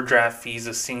of overdraft fees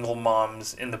of single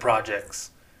moms in the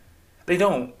projects. They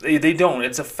don't. They don't.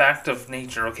 It's a fact of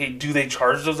nature, okay? Do they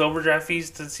charge those overdraft fees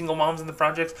to single moms in the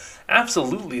projects?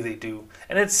 Absolutely they do.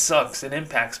 And it sucks. It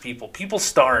impacts people. People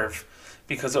starve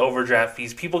because of overdraft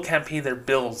fees. People can't pay their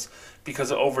bills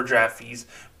because of overdraft fees.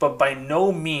 But by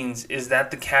no means is that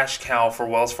the cash cow for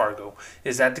Wells Fargo.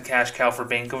 Is that the cash cow for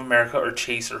Bank of America or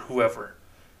Chase or whoever?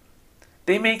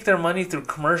 They make their money through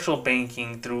commercial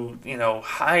banking, through,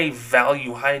 high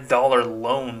value, high dollar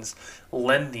loans,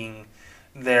 lending,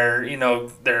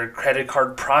 their credit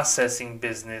card processing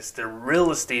business, their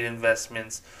real estate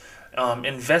investments,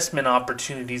 investment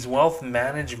opportunities, wealth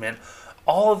management,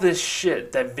 all of this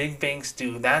shit that big banks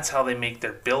do. That's how they make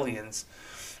their billions.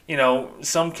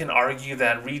 Some can argue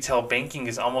that retail banking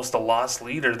is almost a lost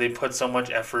leader. They put so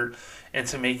much effort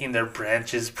into making their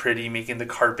branches pretty, making the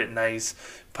carpet nice,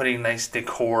 putting nice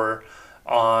decor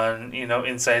on,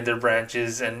 inside their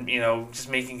branches, and, just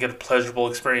making it a pleasurable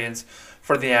experience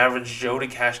for the average Joe to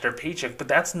cash their paycheck. But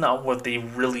that's not what they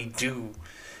really do.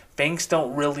 Banks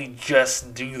don't really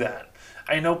just do that.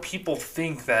 I know people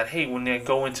think that, hey, when I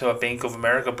go into a Bank of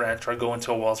America branch or I go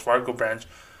into a Wells Fargo branch,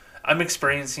 I'm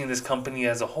experiencing this company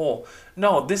as a whole.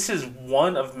 No, this is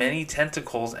one of many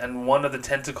tentacles, and one of the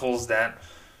tentacles that,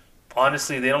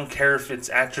 honestly, they don't care if it's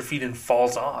atrophied and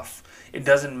falls off. It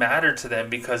doesn't matter to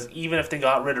them, because even if they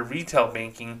got rid of retail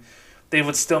banking, they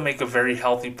would still make a very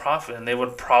healthy profit, and they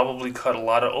would probably cut a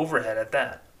lot of overhead at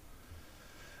that.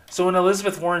 So when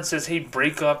Elizabeth Warren says, hey,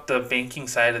 break up the banking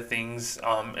side of things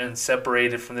and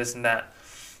separate it from this and that,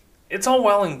 it's all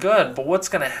well and good, but what's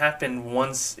going to happen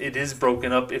once it is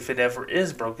broken up, if it ever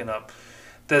is broken up?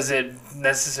 Does it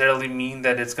necessarily mean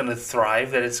that it's going to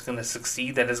thrive, that it's going to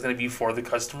succeed, that it's going to be for the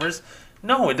customers?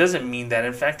 No, it doesn't mean that.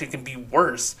 In fact, it can be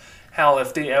worse. Hell,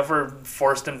 if they ever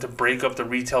force them to break up the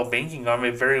retail banking arm,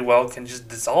 it very well can just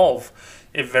dissolve.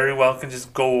 It very well can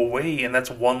just go away, and that's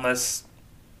one less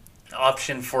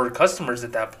option for customers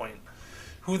at that point.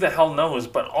 Who the hell knows?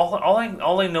 But all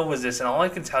I know is this, and all I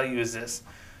can tell you is this.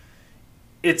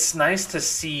 It's nice to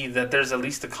see that there's at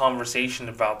least a conversation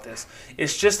about this.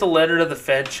 It's just a letter to the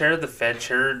Fed chair. The Fed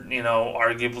chair,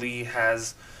 arguably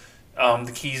has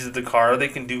the keys to the car. They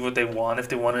can do what they want. If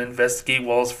they want to investigate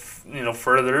Wells,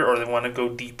 further, or they want to go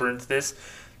deeper into this,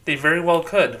 they very well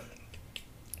could.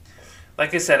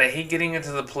 Like I said, I hate getting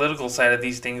into the political side of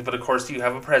these things, but of course you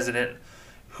have a president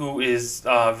who is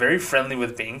very friendly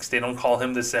with banks. They don't call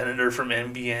him the senator from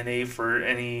MBNA for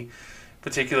any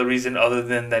particular reason other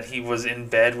than that he was in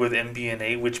bed with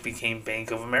MBNA, which became Bank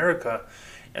of America.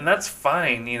 And that's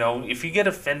fine. If you get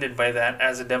offended by that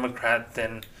as a Democrat,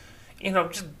 then,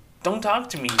 just don't talk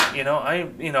to me.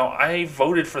 I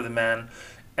voted for the man,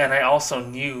 and I also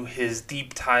knew his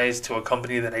deep ties to a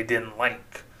company that I didn't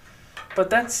like.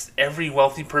 But that's every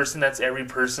wealthy person. That's every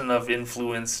person of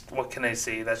influence. What can I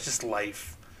say? That's just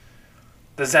life.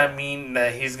 Does that mean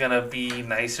that he's going to be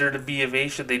nicer to B of A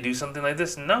should they do something like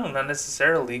this? No, not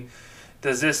necessarily.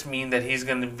 Does this mean that he's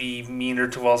going to be meaner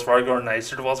to Wells Fargo or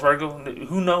nicer to Wells Fargo?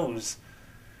 Who knows?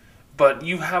 But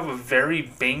you have a very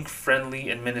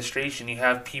bank-friendly administration. You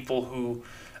have people who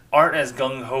aren't as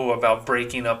gung-ho about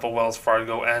breaking up a Wells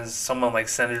Fargo as someone like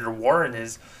Senator Warren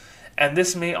is. And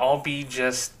this may all be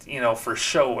just, for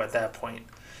show at that point.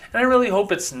 And I really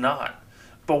hope it's not.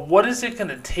 But what is it going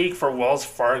to take for Wells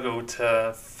Fargo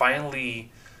to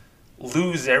finally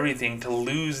lose everything, to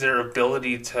lose their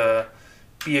ability to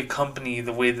be a company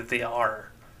the way that they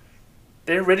are?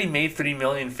 They already made 3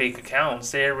 million fake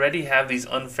accounts. They already have these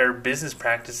unfair business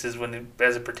practices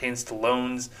as it pertains to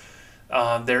loans,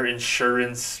 their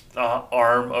insurance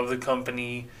arm of the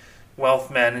company,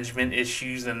 wealth management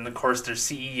issues, and of course their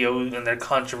CEO and their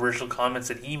controversial comments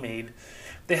that he made.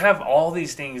 They have all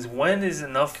these things. When is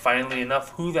enough finally enough?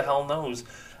 Who the hell knows?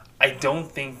 I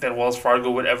don't think that Wells Fargo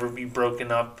would ever be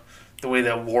broken up the way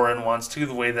that Warren wants to,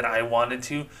 the way that I wanted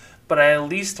to. But I at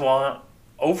least want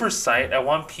oversight. I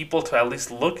want people to at least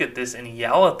look at this and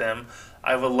yell at them.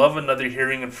 I would love another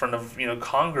hearing in front of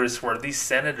Congress where these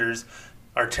senators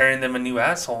are tearing them a new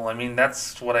asshole. I mean,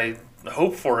 that's what I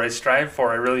hope for. I strive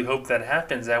for. I really hope that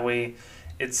happens. That way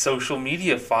it's social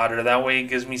media fodder. That way it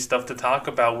gives me stuff to talk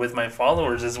about with my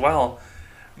followers as well.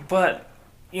 But,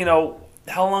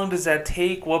 how long does that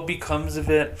take? What becomes of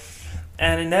it?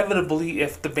 And inevitably,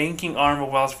 if the banking arm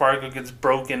of Wells Fargo gets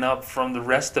broken up from the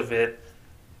rest of it,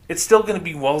 it's still going to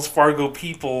be Wells Fargo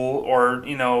people or,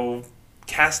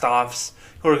 cast-offs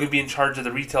who are going to be in charge of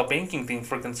the retail banking thing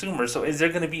for consumers. So is there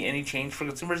going to be any change for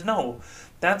consumers? No.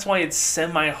 That's why it's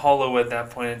semi-hollow at that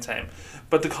point in time.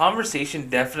 But the conversation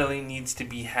definitely needs to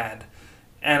be had.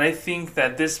 And I think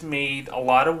that this made a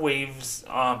lot of waves,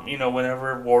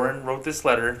 whenever Warren wrote this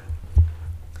letter.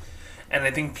 And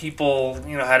I think people,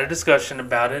 had a discussion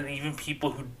about it. Even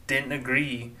people who didn't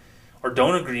agree or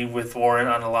don't agree with Warren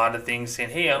on a lot of things, saying,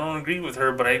 hey, I don't agree with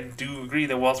her, but I do agree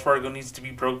that Wells Fargo needs to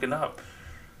be broken up.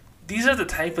 These are the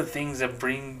type of things that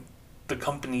bring the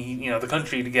company, the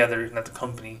country together, not the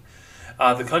company,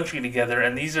 the country together,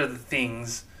 and these are the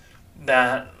things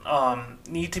that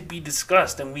need to be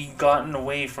discussed, and we've gotten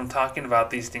away from talking about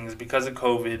these things because of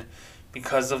COVID,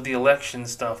 because of the election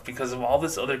stuff, because of all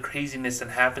this other craziness that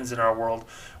happens in our world.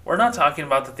 We're not talking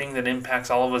about the thing that impacts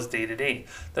all of us day to day.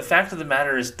 The fact of the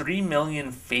matter is 3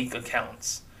 million fake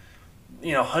accounts.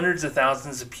 Hundreds of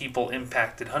thousands of people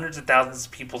impacted, hundreds of thousands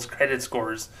of people's credit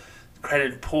scores,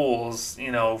 credit pools,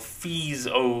 fees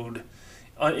owed,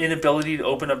 inability to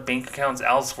open up bank accounts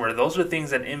elsewhere. Those are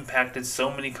things that impacted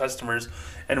so many customers,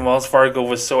 and Wells Fargo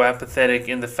was so apathetic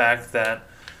in the fact that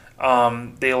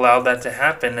they allowed that to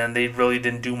happen, and they really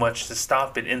didn't do much to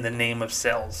stop it in the name of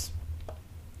sales.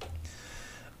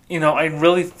 I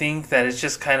really think that it's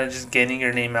just kind of just getting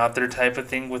your name out there type of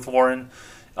thing with Warren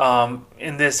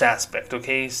in this aspect,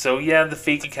 okay? So, yeah, the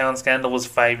fake account scandal was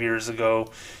 5 years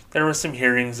ago. There were some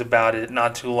hearings about it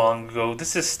not too long ago.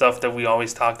 This is stuff that we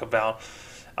always talk about.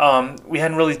 We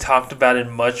hadn't really talked about it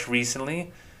much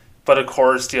recently, but of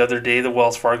course the other day the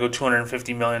Wells Fargo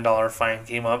 $250 million fine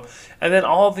came up, and then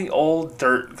all the old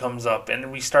dirt comes up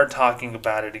and we start talking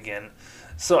about it again.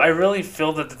 So I really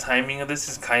feel that the timing of this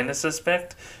is kind of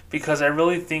suspect, because I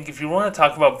really think if you want to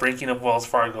talk about breaking up Wells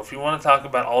Fargo, if you want to talk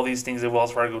about all these things that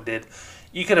Wells Fargo did,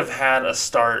 you could have had a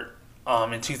start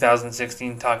in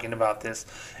 2016 talking about this.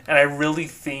 And I really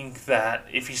think that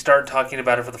if you start talking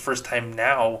about it for the first time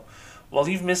now, well,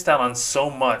 you've missed out on so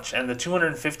much. And the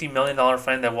 $250 million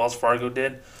fine that Wells Fargo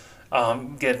did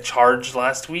get charged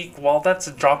last week, well, that's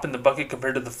a drop in the bucket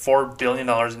compared to the $4 billion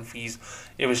in fees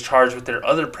it was charged with their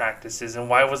other practices. And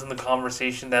why wasn't the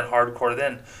conversation that hardcore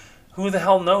then? Who the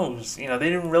hell knows? They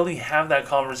didn't really have that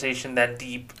conversation that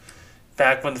deep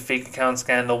back when the fake account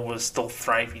scandal was still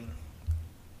thriving.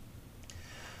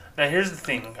 Now, here's the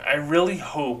thing. I really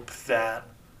hope that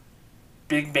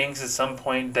big banks at some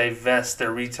point divest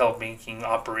their retail banking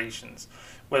operations,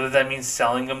 whether that means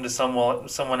selling them to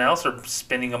someone else or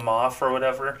spinning them off or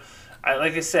whatever.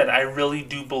 Like I said, I really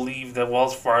do believe that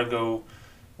Wells Fargo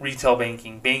retail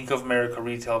banking, Bank of America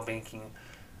retail banking,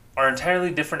 are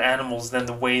entirely different animals than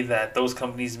the way that those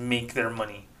companies make their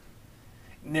money.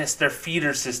 Yes, they're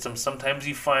feeder systems. Sometimes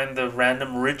you find the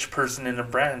random rich person in a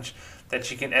branch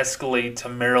that you can escalate to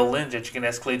Merrill Lynch, that you can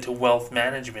escalate to wealth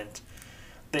management.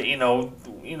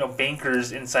 That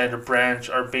bankers inside a branch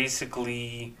are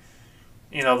basically,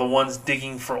 the ones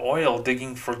digging for oil,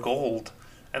 digging for gold.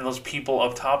 And those people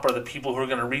up top are the people who are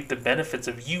going to reap the benefits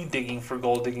of you digging for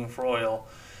gold, digging for oil.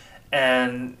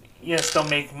 And yes, they'll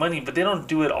make money, but they don't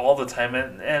do it all the time.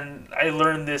 And I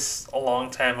learned this a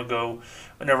long time ago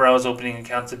whenever I was opening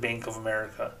accounts at Bank of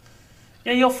America.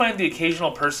 Yeah, you'll find the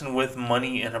occasional person with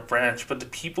money in a branch, but the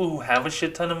people who have a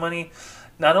shit ton of money,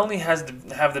 not only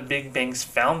have the big banks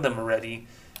found them already,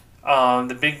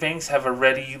 The big banks have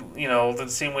already, the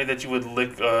same way that you would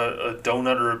lick a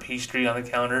donut or a pastry on the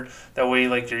counter. That way,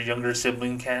 like, your younger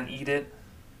sibling can't eat it.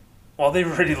 Well, they've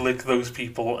already licked those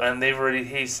people, and they've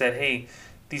already said, hey,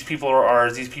 these people are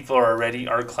ours. These people are already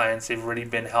our clients. They've already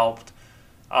been helped.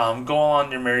 Go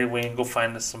on your merry way and go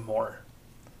find us some more.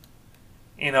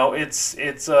 It's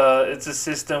a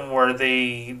system where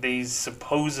they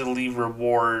supposedly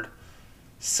reward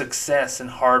success and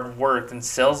hard work and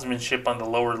salesmanship on the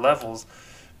lower levels,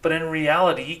 but in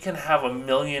reality, you can have 1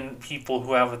 million people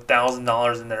who have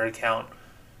 $1,000 in their account.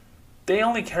 They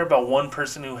only care about one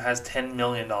person who has $10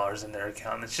 million in their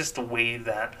account. It's just the way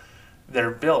that they're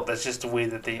built. That's just the way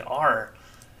that they are.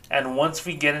 And once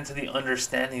we get into the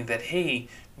understanding that, hey,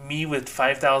 me with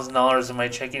 $5,000 in my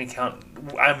checking account,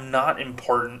 I'm not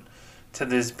important to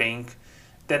this bank,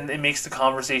 then it makes the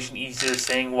conversation easier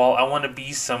saying, well, I want to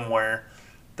be somewhere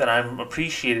that I'm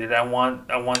appreciated. I want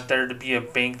there to be a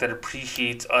bank that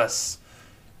appreciates us,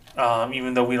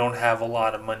 even though we don't have a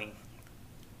lot of money.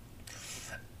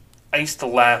 I used to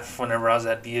laugh whenever I was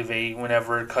at B of A,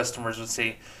 whenever customers would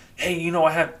say, hey,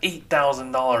 I have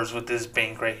 $8,000 with this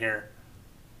bank right here.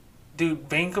 Dude,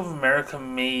 Bank of America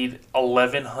made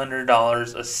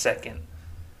 $1,100 a second.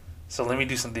 So let me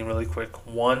do something really quick.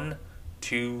 1,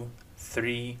 2,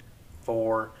 3,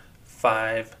 4,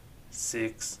 5,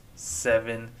 6,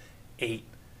 7, 8.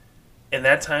 In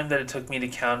that time that it took me to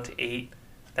count to 8,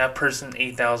 that person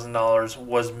 $8,000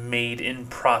 was made in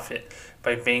profit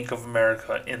by Bank of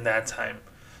America in that time.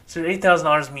 So your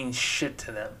 $8,000 means shit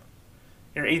to them.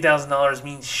 Your $8,000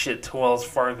 means shit to Wells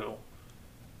Fargo.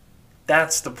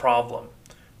 That's the problem.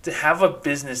 To have a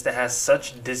business that has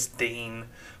such disdain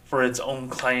for its own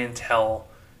clientele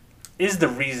is the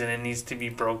reason it needs to be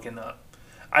broken up.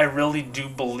 I really do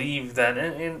believe that,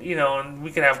 and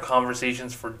we could have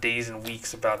conversations for days and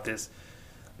weeks about this,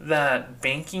 that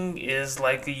banking is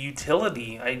like a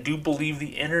utility. I do believe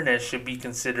the internet should be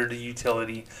considered a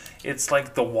utility. It's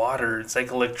like the water. It's like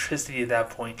electricity at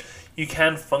that point. You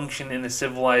can't function in a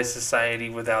civilized society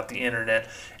without the internet,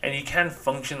 and you can't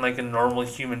function like a normal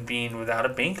human being without a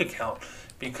bank account,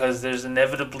 because there's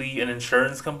inevitably an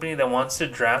insurance company that wants to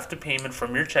draft a payment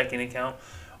from your checking account,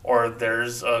 or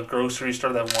there's a grocery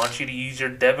store that wants you to use your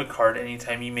debit card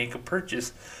anytime you make a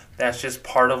purchase. That's just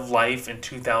part of life in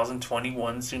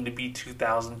 2021, soon to be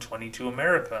 2022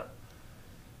 America.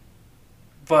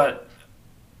 But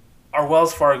are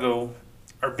Wells Fargo,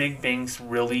 are big banks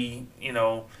really, in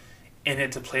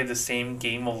it to play the same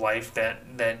game of life that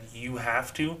you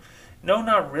have to? No,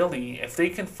 not really. If they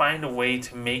can find a way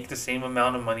to make the same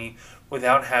amount of money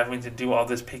without having to do all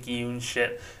this picayune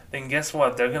shit, then guess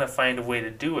what? They're going to find a way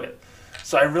to do it.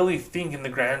 So I really think in the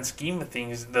grand scheme of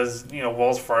things, does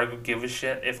Wells Fargo give a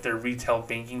shit if their retail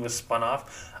banking was spun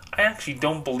off? I actually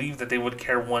don't believe that they would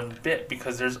care one bit,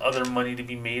 because there's other money to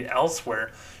be made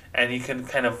elsewhere. And you can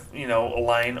kind of,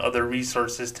 align other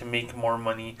resources to make more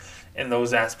money in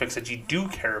those aspects that you do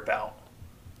care about.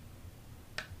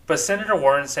 But Senator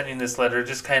Warren sending this letter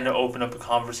just kind of opened up a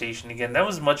conversation again. That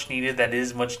was much needed. That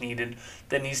is much needed.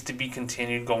 That needs to be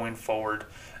continued going forward.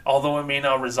 Although it may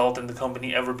not result in the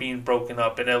company ever being broken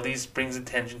up, it at least brings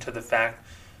attention to the fact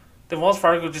that Wells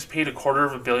Fargo just paid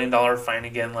 $250 million fine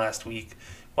again last week.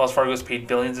 Wells Fargo has paid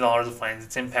billions of dollars of fines.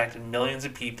 It's impacted millions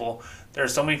of people. There are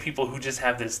so many people who just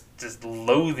have this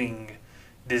loathing,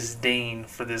 disdain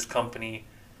for this company.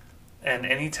 And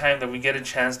anytime that we get a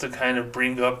chance to kind of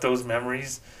bring up those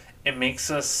memories, it makes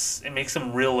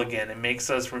them real again. It makes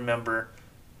us remember,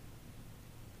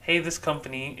 hey, this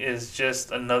company is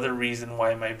just another reason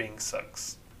why my bank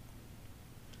sucks.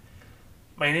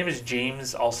 My name is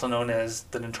James, also known as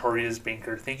the Notorious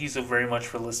Banker. Thank you so very much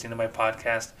for listening to my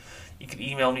podcast. You can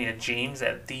email me at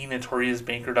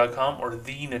james@thenotoriousbanker.com or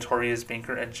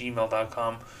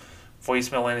thenotoriousbanker@gmail.com.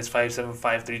 Voicemail line is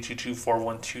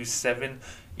 575-322-4127.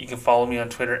 You can follow me on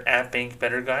Twitter at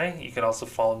BankBetterGuy. You can also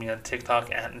follow me on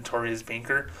TikTok at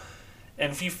NotoriousBanker.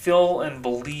 And if you feel and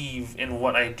believe in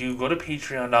what I do, go to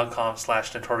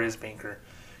patreon.com/NotoriousBanker.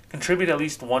 Contribute at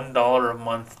least $1 a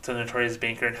month to Notorious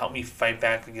Banker and help me fight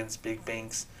back against big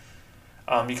banks.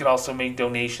 You can also make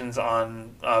donations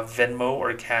on Venmo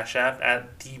or Cash App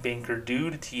at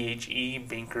TheBankerDude, THE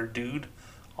Banker Dude,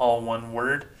 all one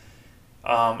word.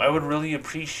 I would really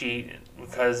appreciate it,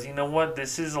 because you know what?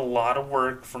 This is a lot of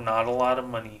work for not a lot of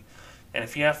money. And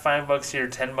if you have $5 here,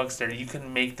 $10 there, you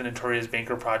can make the Notorious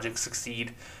Banker project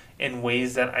succeed in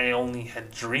ways that I only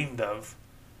had dreamed of.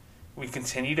 We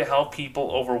continue to help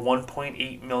people over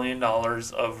 $1.8 million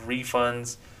of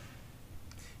refunds,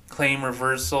 claim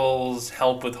reversals,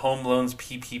 help with home loans,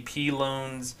 PPP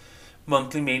loans,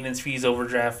 monthly maintenance fees,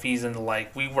 overdraft fees, and the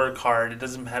like. We work hard. It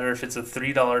doesn't matter if it's a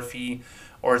 $3 fee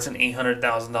or it's an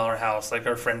 $800,000 house like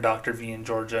our friend Dr. V in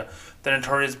Georgia. The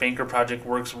Notorious Banker Project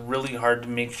works really hard to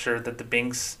make sure that the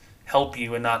banks help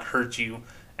you and not hurt you.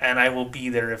 And I will be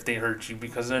there if they hurt you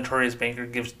because the Notorious Banker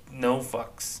gives no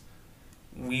fucks.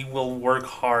 We will work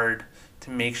hard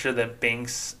to make sure that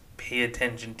banks pay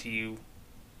attention to you.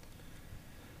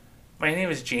 My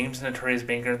name is James, the Notorious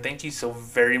Banker, and thank you so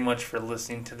very much for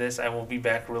listening to this. I will be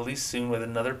back really soon with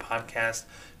another podcast.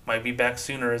 Might be back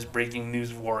sooner as breaking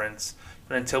news warrants.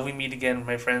 But until we meet again,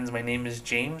 my friends, my name is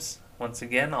James, once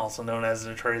again, also known as the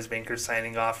Notorious Banker,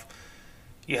 signing off.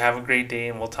 You have a great day,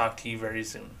 and we'll talk to you very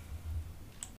soon.